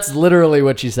 That's literally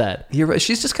what she said. You're right.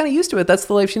 She's just kind of used to it. That's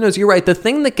the life she knows. You're right. The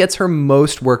thing that gets her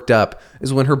most worked up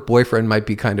is when her boyfriend might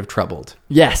be kind of troubled.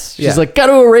 Yes. She's like, got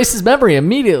to erase his memory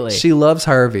immediately. She loves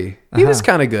Harvey. He was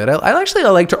kind of good. I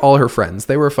liked all her friends.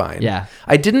 They were fine. Yeah.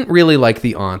 I didn't really like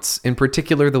the aunts, in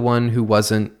particular the one who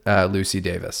wasn't Lucy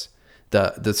Davis,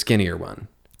 the skinnier one.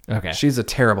 Okay. She's a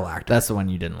terrible actor. That's the one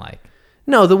you didn't like.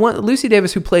 No, the one Lucy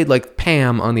Davis who played like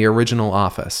Pam on the original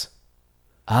Office.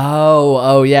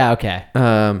 Oh, yeah, okay.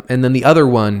 And then the other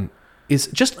one is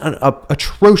just an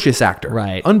atrocious actor.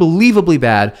 Right. Unbelievably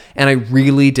bad. And I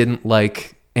really didn't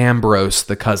like Ambrose,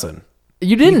 the cousin.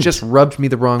 You didn't? He just rubbed me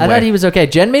the wrong way. I thought he was okay.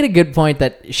 Jen made a good point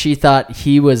that she thought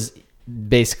he was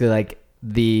basically like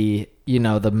the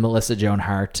Melissa Joan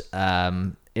Hart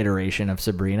iteration of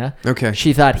Sabrina. Okay.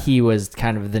 She thought he was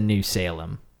kind of the new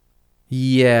Salem.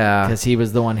 Yeah. Because he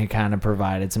was the one who kind of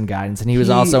provided some guidance. And he was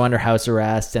also under house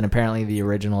arrest. And apparently the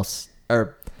original,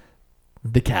 or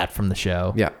the cat from the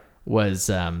show, was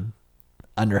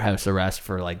under house arrest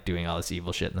for like doing all this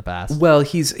evil shit in the past. Well,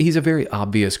 he's a very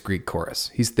obvious Greek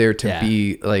chorus. He's there to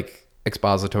be like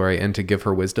expository and to give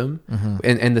her wisdom. Mm-hmm.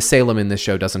 And the Salem in this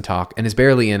show doesn't talk and is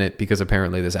barely in it because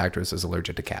apparently this actress is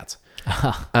allergic to cats.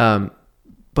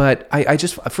 But I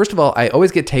just, first of all, I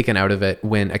always get taken out of it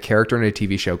when a character in a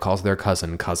TV show calls their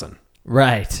cousin.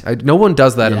 Right. No one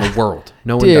does that in the world.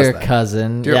 No one does that. Dear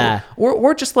cousin. Yeah.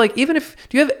 Or just like, even if,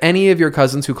 do you have any of your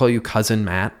cousins who call you Cousin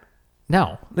Matt?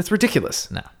 No. That's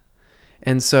ridiculous. No.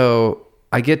 And so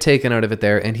I get taken out of it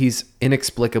there, and he's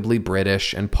inexplicably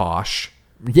British and posh.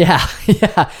 Yeah.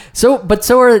 Yeah. So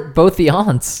are both the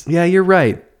aunts. Yeah, you're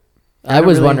right. I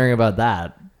was wondering about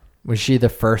that. Was she the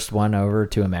first one over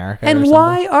to America? And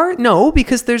why no,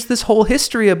 because there's this whole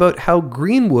history about how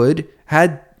Greenwood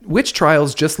had witch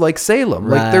trials just like Salem.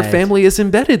 Right. Like their family is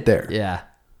embedded there. Yeah.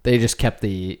 They just kept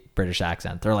the British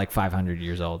accent. They're like 500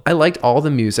 years old. I liked all the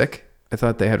music. I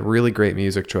thought they had really great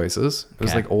music choices. It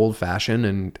was like old fashioned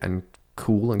and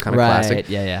cool and kind of classic.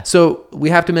 Yeah. So we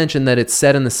have to mention that it's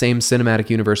set in the same cinematic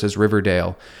universe as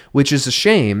Riverdale, which is a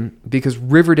shame because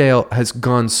Riverdale has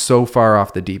gone so far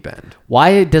off the deep end.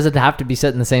 Why does it have to be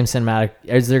set in the same cinematic?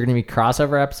 Is there going to be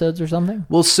crossover episodes or something?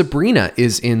 Well, Sabrina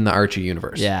is in the Archie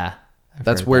universe. Yeah.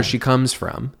 That's where she comes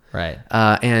from. Right.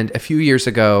 And a few years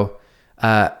ago,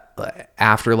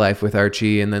 Afterlife with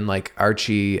Archie, and then like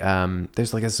Archie,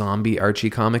 there's like a zombie Archie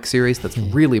comic series that's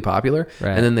really popular.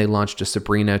 Right. And then they launched a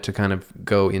Sabrina to kind of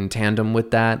go in tandem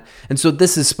with that. And so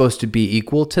this is supposed to be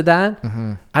equal to that.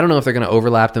 Mm-hmm. I don't know if they're going to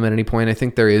overlap them at any point. I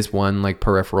think there is one like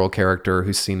peripheral character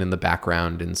who's seen in the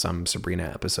background in some Sabrina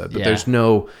episode, but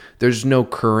there's no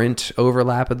current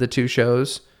overlap of the two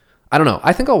shows. I don't know.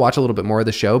 I think I'll watch a little bit more of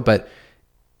the show, but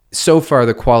so far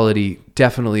the quality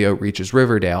definitely outreaches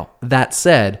Riverdale. That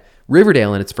said,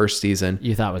 Riverdale in its first season,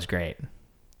 you thought was great.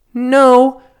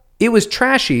 No, it was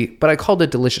trashy, but I called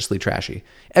it deliciously trashy.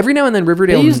 Every now and then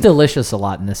Riverdale... They use delicious a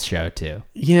lot in this show too.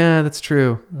 Yeah, that's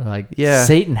true. Like,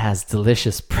 Satan has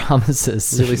delicious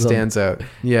promises. Really stands out.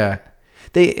 Yeah.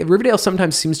 Riverdale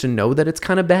sometimes seems to know that it's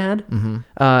kind of bad. Mm-hmm.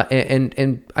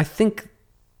 And I think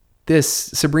this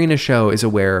Sabrina show is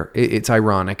aware it's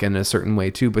ironic in a certain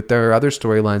way too, but there are other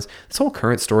storylines. This whole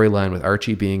current storyline with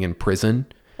Archie being in prison.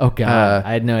 Oh God,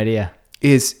 I had no idea.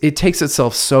 It takes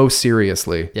itself so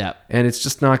seriously. Yeah. And it's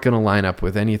just not going to line up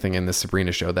with anything in the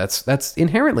Sabrina show. That's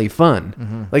inherently fun.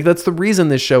 Mm-hmm. Like that's the reason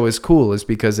this show is cool, is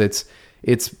because it's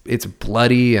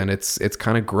bloody and it's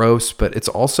kind of gross, but it's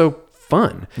also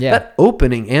fun. Yeah. That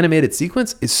opening animated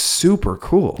sequence is super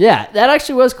cool. Yeah, that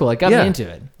actually was cool. It got me into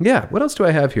it. Yeah. What else do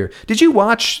I have here? Did you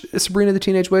watch Sabrina the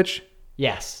Teenage Witch?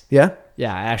 Yes. Yeah?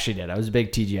 Yeah, I actually did. I was a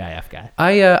big TGIF guy.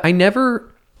 I never...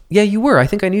 Yeah, you were. I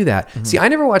think I knew that. Mm-hmm. See, I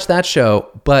never watched that show,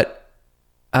 but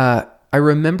I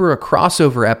remember a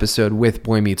crossover episode with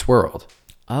Boy Meets World.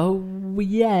 Oh,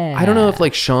 yeah. I don't know if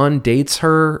like Sean dates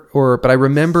her but I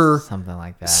remember something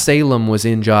like that. Salem was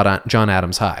in John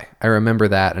Adams High. I remember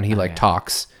that, and he like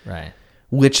talks. Right.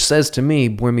 Which says to me,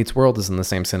 Boy Meets World is in the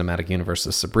same cinematic universe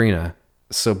as Sabrina.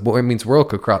 So Girl Meets World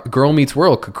could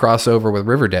cross over with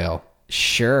Riverdale.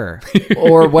 Sure.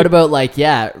 Or what about like,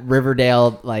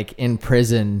 Riverdale, like in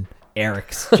prison,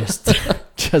 Eric's just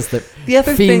the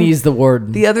other Feeney's the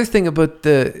warden. The other thing about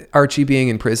the Archie being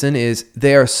in prison is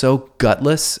they are so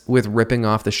gutless with ripping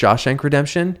off the Shawshank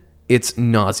Redemption. It's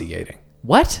nauseating.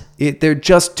 What? They're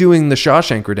just doing the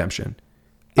Shawshank Redemption.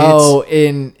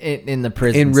 In the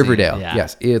prison in Riverdale. Scene. Yeah.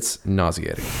 Yes, it's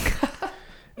nauseating.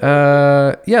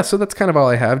 So that's kind of all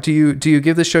I have. Do you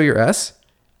give the show your S?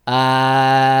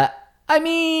 I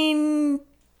mean,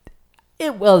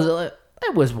 it was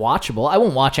watchable. I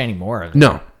won't watch any more of it.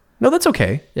 No, that's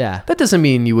okay. Yeah, that doesn't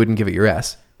mean you wouldn't give it your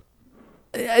S.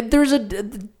 There's a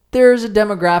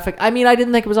demographic. I mean, I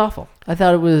didn't think it was awful. I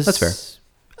thought it was. That's fair.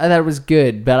 I thought it was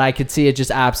good, but I could see it just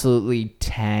absolutely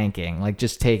tanking, like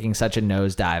just taking such a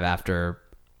nosedive after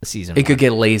a season. It could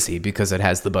get lazy because it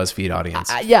has the BuzzFeed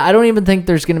audience. I don't even think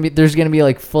there's gonna be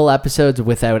like full episodes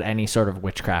without any sort of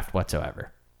witchcraft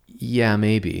whatsoever. Yeah,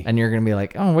 maybe. And you're going to be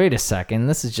like, oh, wait a second.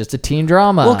 This is just a teen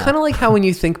drama. Well, kind of like how when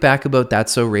you think back about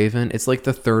That's So Raven, it's like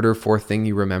the third or fourth thing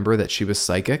you remember that she was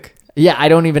psychic. Yeah, I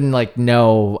don't even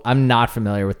know. I'm not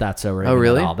familiar with That's So Raven. Oh,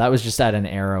 really? At all. That was just at an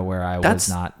era where I was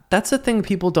not. That's a thing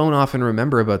people don't often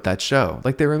remember about that show.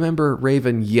 Like they remember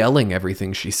Raven yelling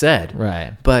everything she said.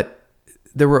 Right. But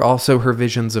there were also her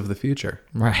visions of the future.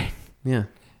 Right. Yeah.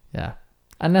 Yeah.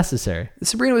 Unnecessary.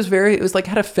 Sabrina was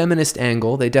had a feminist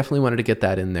angle. They definitely wanted to get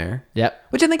that in there. Yep.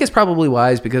 Which I think is probably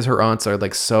wise because her aunts are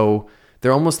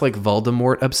they're almost like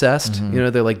Voldemort obsessed.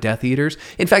 Mm-hmm. They're like Death Eaters.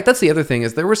 In fact, that's the other thing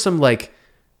is there were some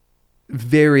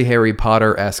very Harry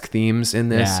Potter-esque themes in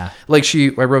this. Yeah.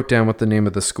 I wrote down what the name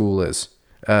of the school is.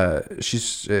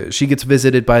 She gets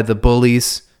visited by the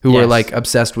bullies who are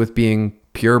obsessed with being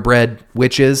purebred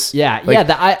witches. Yeah.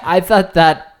 I thought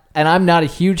that. And I'm not a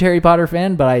huge Harry Potter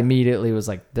fan, but I immediately was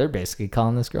like, they're basically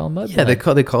calling this girl a mudblood.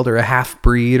 Yeah, they called her a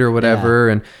half-breed or whatever.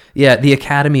 Yeah. And the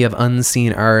Academy of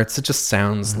Unseen Arts. It just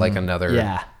sounds like another...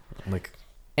 Yeah.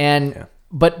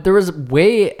 But there was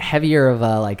way heavier of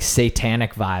a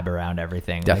satanic vibe around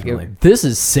everything. Definitely. This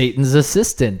is Satan's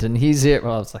assistant, and he's here.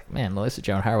 Well, I was like, man, Melissa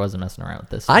Joan Hart wasn't messing around with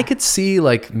this. I could see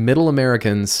middle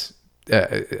Americans...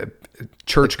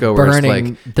 churchgoers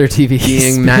burning their TVs,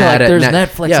 being mad at there's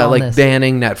Netflix on this.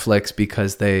 Banning Netflix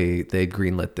because they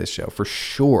greenlit this show for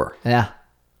sure. Yeah,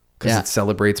 because it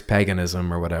celebrates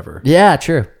paganism or whatever. Yeah,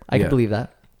 true. I can believe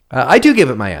that. I do give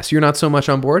it my S. You're not so much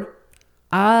on board.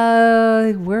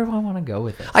 Where do I want to go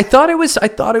with this? I thought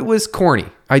it was corny.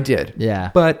 I did.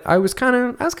 Yeah, but I was kind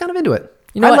of into it.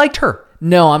 I liked her.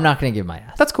 No, I'm not going to give my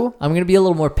S. That's cool. I'm going to be a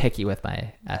little more picky with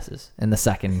my S's in the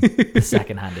second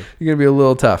hundred. You're going to be a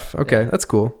little tough. Okay, that's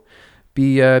cool.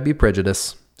 Be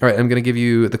prejudiced. All right, I'm going to give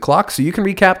you the clock so you can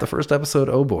recap the first episode.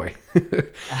 Oh boy.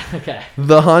 Okay.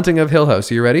 The Haunting of Hill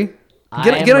House. Are you ready?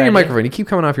 Get on ready. Your microphone. You keep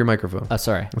coming off your microphone. Oh,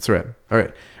 sorry. That's right. All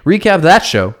right. Recap that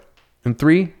show in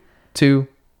 3, 2,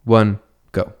 1,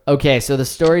 go. Okay, so the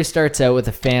story starts out with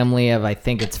a family of, I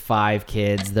think it's 5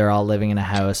 kids. They're all living in a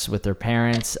house with their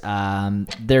parents.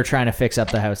 They're trying to fix up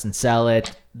the house and sell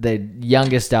it. The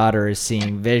youngest daughter is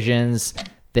seeing visions.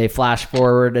 They flash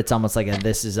forward. It's almost like a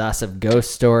This Is Us of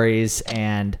ghost stories,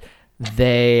 and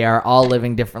they are all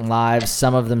living different lives.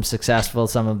 Some of them successful,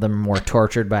 some of them more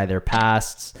tortured by their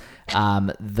pasts.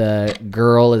 The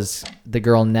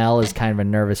girl Nell is kind of a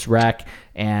nervous wreck,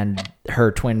 and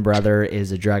her twin brother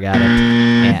is a drug addict.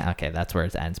 And, okay, that's where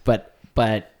it ends. But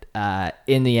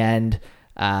in the end,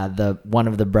 one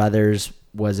of the brothers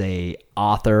was a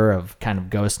author of kind of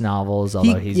ghost novels,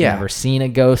 although he's never seen a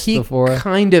ghost before. He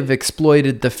kind of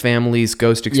exploited the family's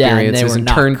ghost experiences and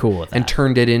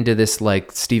turned it into this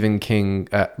Stephen King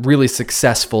really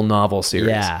successful novel series.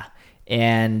 Yeah,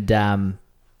 and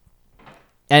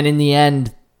in the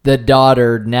end, the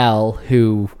daughter Nell,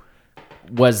 who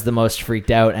was the most freaked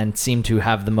out and seemed to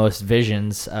have the most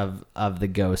visions of the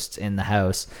ghosts in the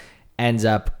house, ends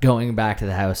up going back to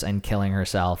the house and killing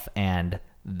herself, and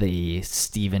the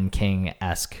Stephen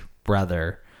King-esque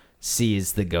brother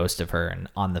sees the ghost of her, and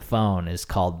on the phone is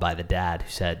called by the dad, who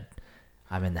said,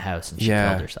 I'm in the house, and she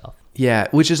killed herself. Yeah,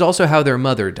 which is also how their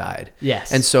mother died.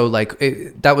 Yes. And so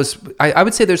that was, I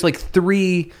would say there's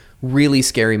 3 really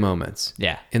scary moments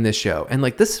in this show. And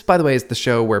this, by the way, is the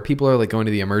show where people are going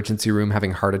to the emergency room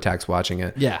having heart attacks watching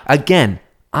it. Yeah. Again,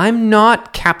 I'm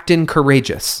not Captain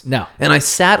Courageous. No. And I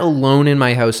sat alone in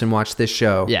my house and watched this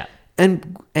show. Yeah.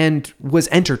 And was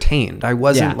entertained. I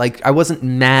wasn't I wasn't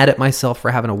mad at myself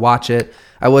for having to watch it.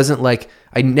 I wasn't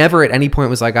I never at any point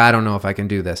was I don't know if I can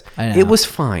do this. It was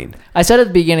fine. I said at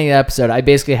the beginning of the episode, I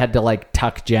basically had to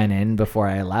tuck Jen in before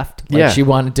I left. She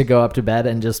wanted to go up to bed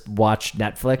and just watch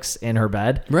Netflix in her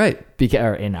bed. Right.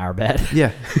 Or in our bed.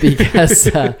 Yeah.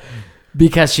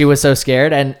 because she was so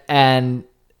scared, and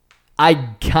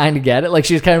I kind of get it.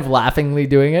 She was kind of laughingly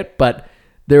doing it, but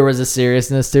there was a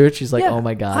seriousness to it. She's like, oh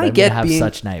my God, I'm going to have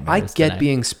such nightmares I get tonight.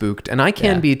 Being spooked, and I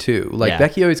can be too.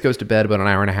 Becky always goes to bed about an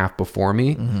hour and a half before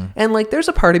me. Mm-hmm. And there's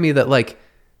a part of me that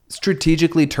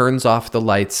strategically turns off the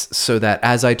lights so that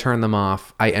as I turn them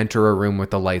off, I enter a room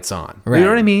with the lights on. Right. You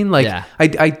know what I mean?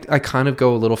 I kind of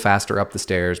go a little faster up the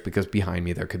stairs because behind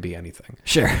me there could be anything.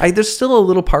 Sure. There's still a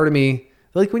little part of me,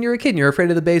 when you're a kid and you're afraid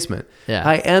of the basement. Yeah.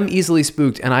 I am easily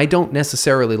spooked, and I don't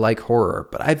necessarily like horror,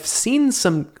 but I've seen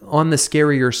some on the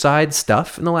scarier side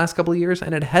stuff in the last couple of years,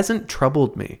 and it hasn't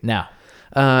troubled me. No.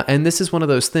 And this is one of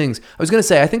those things. I was going to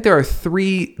say, I think there are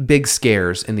 3 big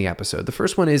scares in the episode. The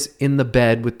first one is in the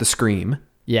bed with the scream.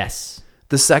 Yes.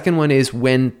 The second one is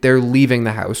when they're leaving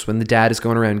the house, when the dad is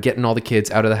going around getting all the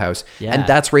kids out of the house. Yeah. And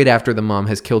that's right after the mom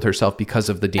has killed herself because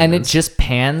of the demons. And it just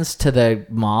pans to the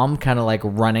mom kind of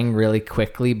running really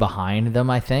quickly behind them,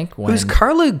 I think. Who's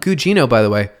Carla Gugino, by the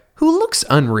way, who looks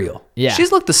unreal. Yeah.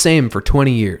 She's looked the same for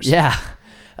 20 years. Yeah.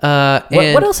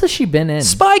 What else has she been in?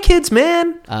 Spy Kids,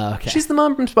 man. Oh, okay. She's the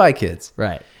mom from Spy Kids.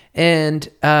 Right. And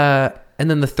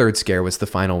then the third scare was the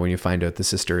final when you find out the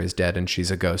sister is dead and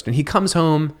she's a ghost. And he comes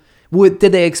home.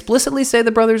 Did they explicitly say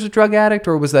the brother's a drug addict,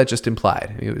 or was that just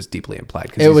implied? It was deeply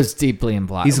implied. It was deeply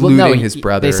implied. He's looting his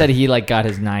brother. They said he got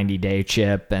his 90-day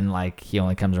chip, and he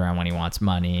only comes around when he wants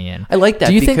money. And I like that.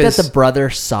 Do you think that the brother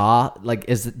saw do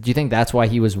you think that's why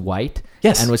he was white?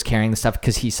 Yes. And was carrying the stuff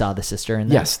because he saw the sister in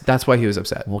there? Yes, that's why he was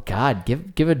upset. Well, God,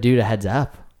 give a dude a heads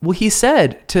up. Well, he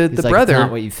said to the brother, "It's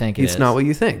not what you think. It's not what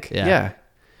you think." Yeah.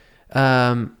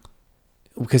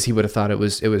 Because he would have thought it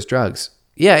was drugs.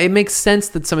 Yeah, it makes sense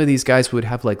that some of these guys would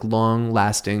have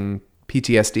long-lasting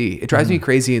PTSD. It drives me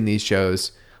crazy in these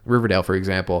shows, Riverdale, for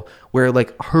example, where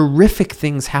horrific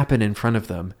things happen in front of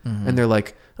them, and they're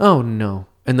like, "Oh no,"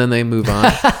 and then they move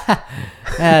on.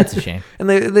 That's a shame. And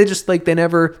they just they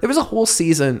never. There was a whole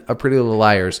season of Pretty Little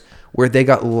Liars where they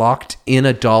got locked in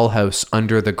a dollhouse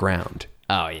under the ground.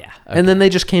 Oh yeah, okay. And then they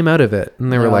just came out of it,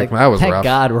 and they were like, "That was thank rough."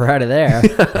 God we're out of there.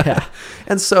 Yeah.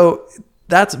 And so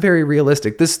that's very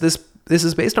realistic. This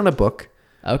is based on a book,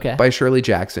 by Shirley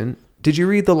Jackson. Did you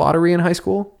read The Lottery in high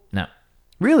school? No.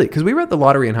 Really? Because we read The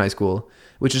Lottery in high school,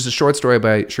 which is a short story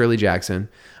by Shirley Jackson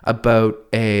about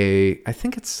I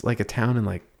think it's a town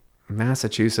in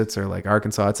Massachusetts or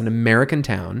Arkansas. It's an American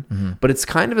town, but it's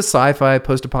kind of a sci-fi,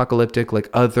 post-apocalyptic,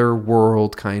 other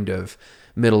world kind of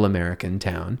middle American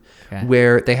town,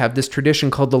 where they have this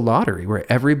tradition called the lottery, where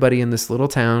everybody in this little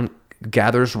town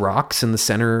gathers rocks in the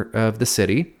center of the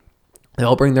city. They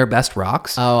all bring their best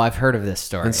rocks. Oh, I've heard of this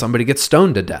story. And somebody gets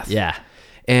stoned to death. Yeah.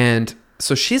 And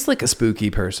so she's a spooky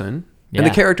person. Yeah.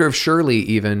 And the character of Shirley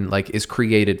even is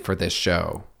created for this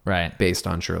show. Right. Based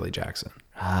on Shirley Jackson.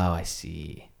 Oh, I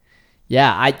see.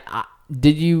 Yeah. I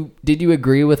did you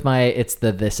agree with my, it's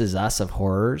the This Is Us of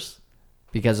horrors?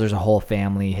 Because there's a whole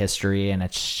family history and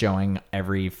it's showing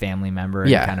every family member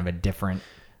in kind of a different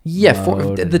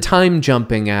for the time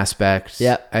jumping aspect,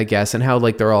 I guess, and how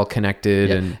they're all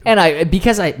connected,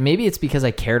 and maybe it's because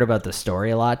I cared about the story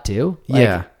a lot too.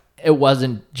 It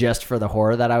wasn't just for the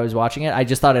horror that I was watching it. I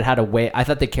just thought it had a way. I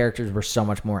thought the characters were so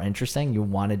much more interesting. You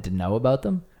wanted to know about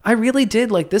them. I really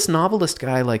did. This novelist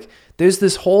guy. There's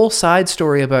this whole side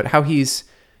story about how he's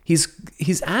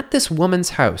at this woman's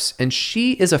house and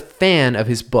she is a fan of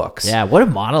his books. Yeah, what a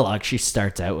monologue she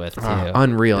starts out with too.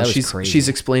 Unreal. She's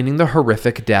explaining the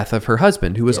horrific death of her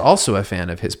husband, who was also a fan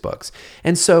of his books.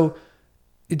 And so,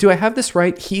 do I have this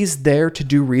right? He's there to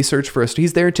do research first.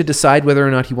 He's there to decide whether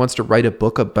or not he wants to write a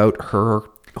book about her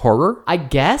horror. I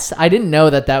guess I didn't know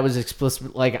that was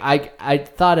explicit. I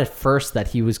thought at first that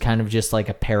he was kind of just a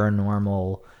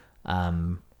paranormal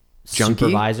junkie?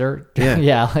 Supervisor.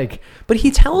 Yeah. But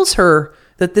he tells her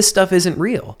that this stuff isn't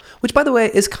real, which by the way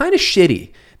is kind of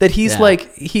shitty, that he's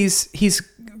he's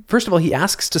first of all, he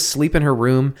asks to sleep in her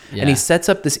room and he sets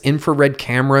up this infrared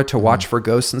camera to watch for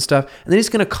ghosts and stuff. And then he's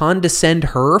going to condescend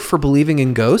her for believing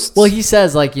in ghosts. Well, he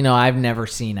says I've never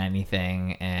seen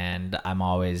anything and I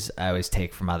always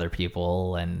take from other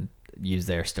people and use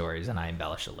their stories and I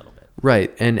embellish a little bit.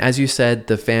 Right. And as you said,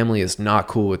 the family is not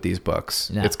cool with these books.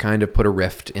 No. It's kind of put a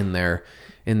rift in their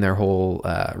whole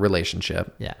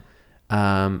relationship. Yeah.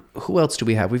 Who else do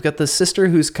we have? We've got the sister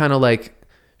who's kind of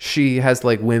she has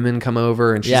women come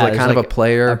over and she's kind of a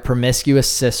player. A promiscuous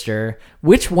sister.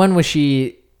 Which one was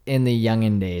she in the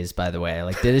youngin' days, by the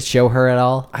way? Did it show her at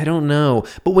all? I don't know.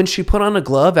 But when she put on a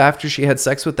glove after she had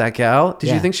sex with that gal,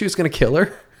 did you think she was going to kill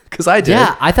her? Because I did.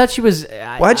 Yeah, I thought she was.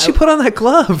 Why'd she put on that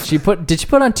glove? Did she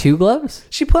put on 2 gloves?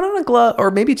 She put on a glove,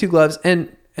 or maybe 2 gloves,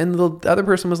 and the other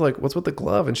person was like, "What's with the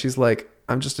glove?" And she's like,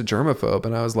 "I'm just a germaphobe."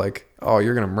 And I was like, "Oh,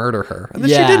 you're gonna murder her." And then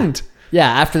she didn't. Yeah,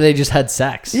 after they just had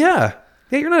sex. Yeah,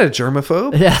 you're not a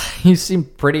germaphobe. Yeah, you seem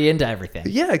pretty into everything.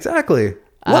 Yeah, exactly.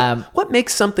 What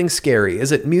makes something scary?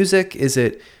 Is it music? Is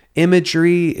it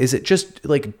imagery? Is it just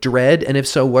dread? And if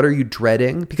so, what are you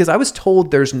dreading? Because I was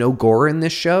told there's no gore in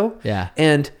this show. Yeah,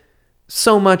 and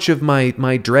so much of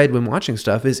my dread when watching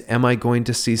stuff is, am I going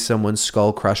to see someone's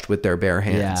skull crushed with their bare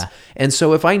hands? Yeah. And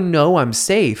so if I know I'm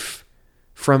safe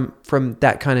from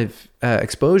that kind of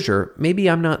exposure, maybe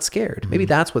I'm not scared. Maybe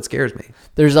that's what scares me.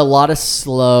 There's a lot of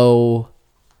slow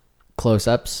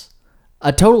close-ups,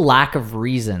 a total lack of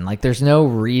reason. There's no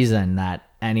reason that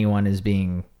anyone is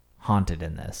being haunted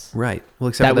in this. Right. Well,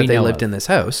 except that they lived in this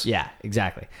house. Yeah,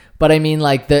 exactly. But I mean,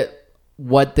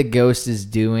 what the ghost is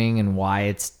doing and why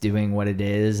it's doing what it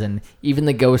is, and even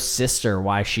the ghost sister,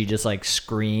 why she just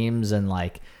screams and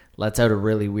lets out a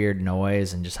really weird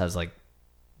noise and just has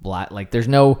black, there's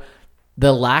no,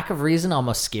 the lack of reason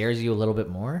almost scares you a little bit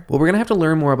more. Well, we're gonna have to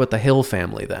learn more about the Hill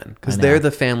family then, because they're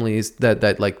the families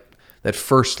that that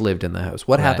first lived in the house?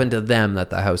 What happened to them that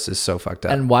the house is so fucked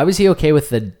up? And why was he okay with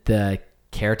the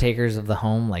caretakers of the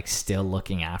home like still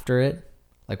looking after it?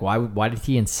 Like why did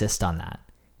he insist on that?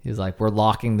 He was like, we're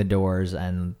locking the doors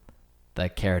and the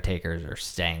caretakers are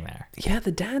staying there. Yeah,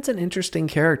 the dad's an interesting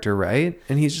character, right?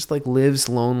 And he's just like lives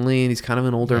lonely and he's kind of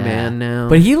an older man now.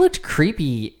 But he looked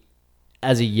creepy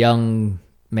as a young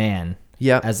man.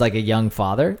 Yeah. As like a young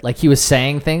father. Like he was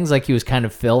saying things like he was kind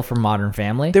of Phil from Modern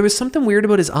Family. There was something weird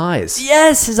about his eyes.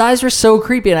 Yes, his eyes were so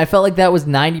creepy. And I felt like that was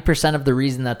 90% of the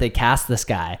reason that they cast this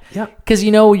guy. Yeah. Because,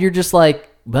 you're just like,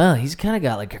 well, he's kind of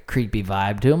got like a creepy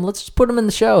vibe to him. Let's just put him in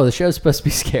the show. The show's supposed to be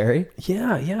scary.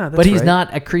 Yeah, that's but he's right.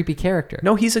 not a creepy character.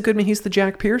 No, he's a good man. He's the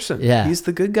Jack Pearson. Yeah. He's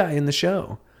the good guy in the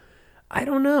show. I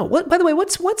don't know. What? By the way,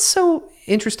 what's so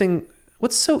interesting?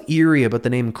 What's so eerie about the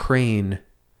name Crane?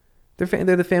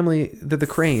 They're the family. They're the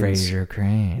Cranes. Fraser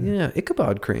Crane. Yeah,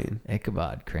 Ichabod Crane.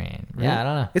 Ichabod Crane. Right? Yeah, I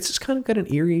don't know. It's just kind of got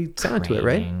an eerie sound to it,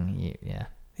 right? Yeah.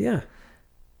 Yeah.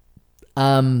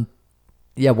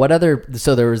 Yeah, what other...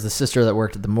 So there was the sister that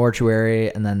worked at the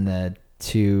mortuary, and then the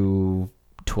two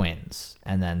twins,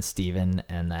 and then Stephen,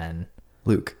 and then...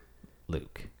 Luke.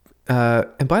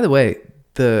 And by the way,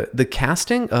 the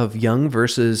casting of young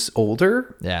versus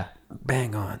older... Yeah.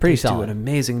 Bang on. Pretty they solid. do an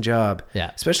amazing job.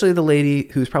 Yeah. Especially the lady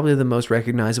who's probably the most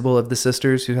recognizable of the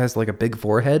sisters, who has like a big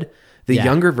forehead. The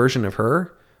younger version of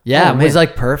her. Yeah, oh, it was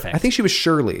like perfect. I think she was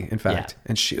Shirley, in fact. Yeah.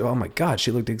 And she, oh my God,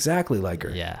 she looked exactly like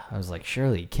her. Yeah. I was like,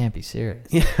 Shirley, you can't be serious.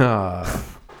 Yeah.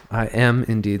 I am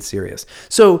indeed serious.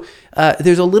 So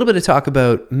there's a little bit of talk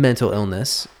about mental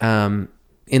illness,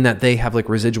 in that they have like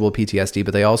residual PTSD,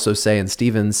 but they also say, and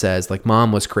Steven says, like,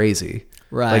 mom was crazy.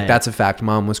 Right. Like, that's a fact.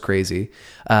 Mom was crazy.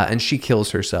 And she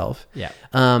kills herself. Yeah.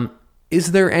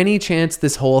 Is there any chance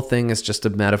this whole thing is just a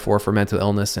metaphor for mental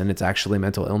illness, and it's actually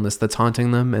mental illness that's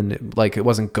haunting them? And it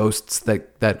wasn't ghosts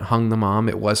that hung the mom.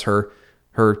 It was her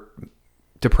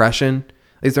depression.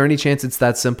 Is there any chance it's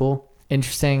that simple?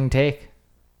 Interesting take.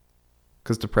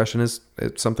 Because depression it's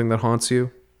something that haunts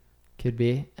you. Could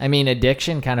be. I mean,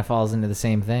 addiction kind of falls into the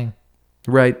same thing.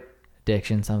 Right.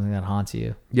 Addiction, something that haunts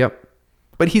you. Yep.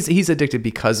 But he's addicted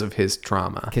because of his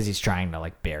trauma. Because he's trying to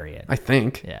like bury it. I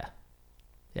think. Yeah.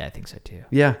 Yeah, I think so too.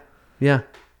 Yeah. Yeah.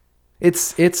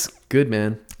 It's good,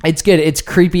 man. It's good. It's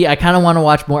creepy. I kind of want to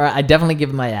watch more. I definitely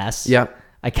give it my S. Yeah.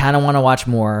 I kind of want to watch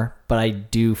more, but I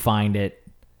do find it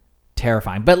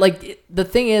terrifying. But like the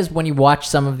thing is, when you watch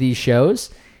some of these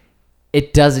shows,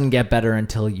 it doesn't get better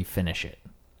until you finish it.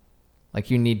 Like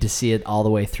you need to see it all the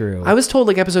way through. I was told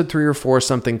like episode 3 or 4,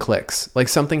 something clicks. Like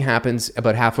something happens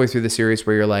about halfway through the series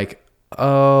where you're like,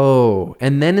 oh,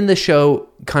 and then in the show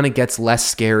kind of gets less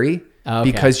scary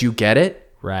because you get it.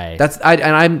 Right.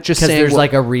 I'm just saying there's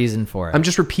like a reason for it. I'm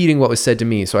just repeating what was said to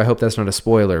me, so I hope that's not a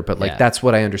spoiler. But like that's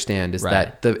what I understand is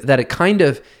that it kind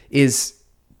of is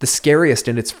the scariest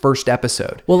in its first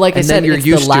episode. Well, like I said, you're it's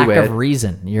used the lack to it. of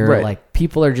reason. You're like,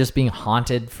 people are just being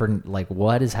haunted for like,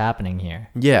 what is happening here?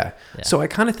 Yeah. So I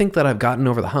kind of think that I've gotten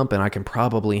over the hump and I can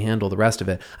probably handle the rest of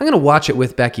it. I'm going to watch it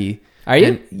with Becky. Are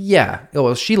you? Yeah. Oh,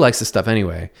 well, she likes this stuff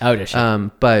anyway. Oh, does she?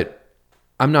 But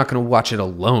I'm not going to watch it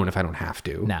alone if I don't have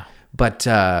to. No. But,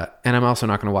 and I'm also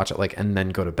not going to watch it like, and then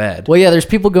go to bed. Well, yeah, there's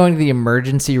people going to the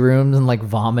emergency rooms and like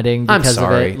vomiting because I'm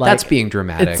sorry. of it. Like, that's being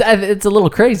dramatic. It's a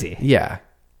little crazy. Yeah.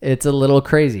 It's a little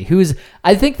crazy.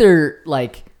 I think they're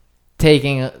like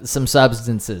taking some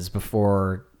substances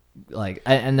before like,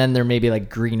 and then they're maybe like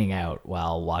greening out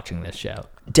while watching this show.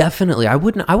 Definitely. I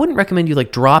wouldn't recommend you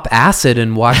like drop acid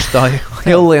and watch the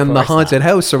Hill and the Haunted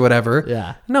House or whatever.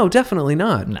 Yeah. No, definitely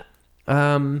not.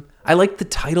 No. I like the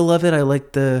title of it. I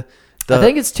like the I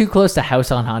think it's too close to House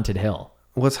on Haunted Hill.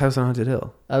 What's House on Haunted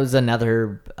Hill? That was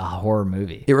another horror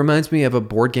movie. It reminds me of a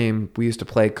board game we used to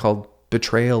play called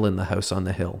Betrayal in the House on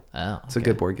the Hill. Oh, it's a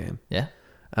good board game. Yeah.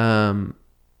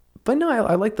 But no,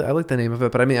 I like the name of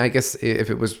it. But I mean, I guess if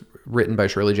it was written by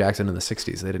Shirley Jackson in the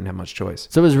 60s, they didn't have much choice.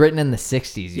 So it was written in the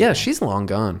 60s. Yeah, she's long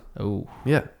gone. Oh.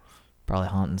 Yeah. Probably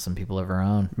haunting some people of her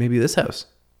own. Maybe this house.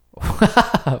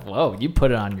 Whoa, you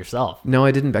put it on yourself. No,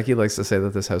 I didn't. Becky likes to say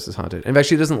that this house is haunted. In fact,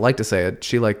 she doesn't like to say it.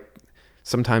 She like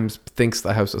sometimes thinks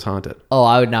the house is haunted. Oh,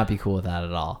 I would not be cool with that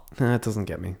at all. That doesn't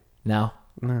get me. No?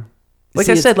 No. Like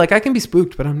I said, like I can be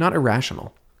spooked, but I'm not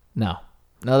irrational. No,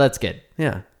 that's good.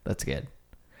 Yeah. That's good.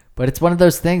 But it's one of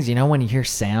those things, when you hear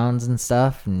sounds and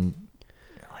stuff and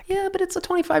you're like, yeah, but it's a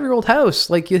 25-year-old house.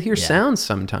 Like you hear sounds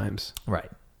sometimes.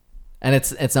 Right. And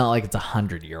it's not like it's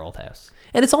 100-year-old house.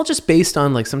 And it's all just based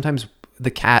on like sometimes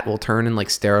the cat will turn and like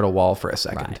stare at a wall for a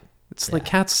second. Right. It's like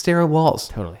cats stare at walls.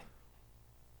 Totally.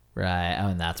 Right. Oh,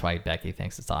 and that's why Becky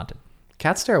thinks it's haunted.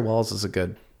 Cat stare at walls is a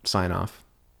good sign off.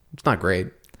 It's not great.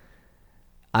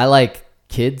 I like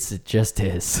Kids, it just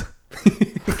is.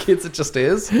 Kids, it just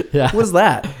is? Yeah. What was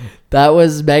that? That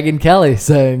was Megyn Kelly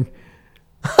saying...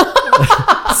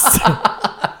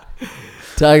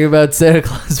 talking about Santa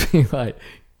Claus being like,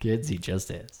 kids, he just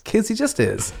is. Kids, he just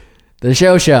is. The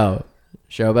show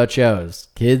about shows.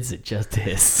 Kids, it just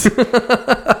is.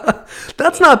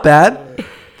 That's not bad.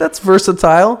 That's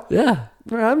versatile. Yeah.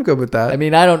 I'm good with that. I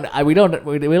mean, we don't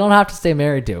have to stay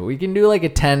married to it. We can do like a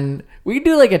 10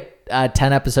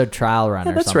 episode trial run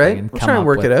or that's something. right. And We'll try and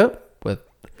work it out.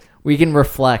 We can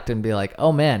reflect and be like,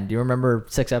 oh man, do you remember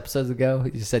 6 episodes ago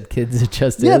you said kids it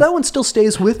just is? Yeah, that one still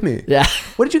stays with me. Yeah.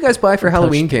 What did you guys buy for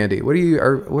Halloween candy? What how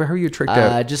are you tricked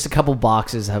out? Just a couple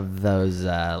boxes of those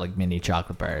like mini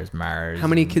chocolate bars, Mars. How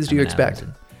many kids do you expect?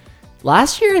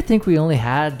 Last year I think we only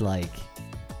had like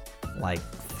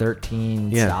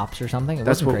 13 stops or something. It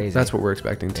wasn't crazy. That's what we're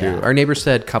expecting too. Yeah. Our neighbor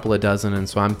said a couple of dozen, and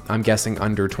so I'm guessing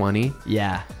under 20.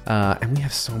 Yeah. And we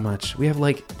have so much. We have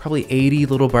like probably 80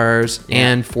 little bars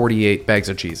and 48 bags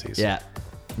of cheesies. Yeah.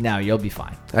 No, you'll be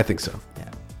fine. I think so.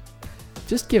 Yeah.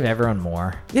 Just give everyone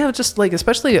more. Yeah, just like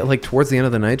especially like towards the end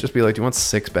of the night, just be like, do you want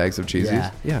 6 bags of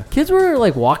cheesies? Yeah. Kids were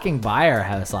like walking by our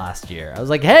house last year. I was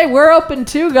like, hey, we're open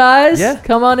too, guys. Yeah.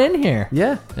 Come on in here.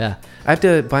 Yeah. Yeah. I have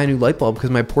to buy a new light bulb because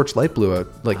my porch light blew out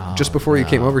just before you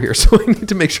came over here. So I need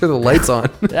to make sure the light's on.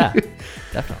 Yeah,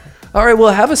 definitely. All right.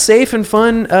 Well, have a safe and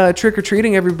fun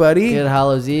trick-or-treating, everybody. Good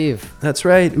Hallows Eve. That's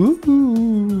right.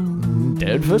 Ooh.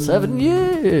 Dead for 7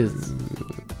 years.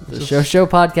 The Show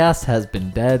podcast has been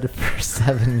dead for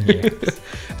 7 years.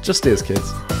 Just is,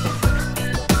 kids.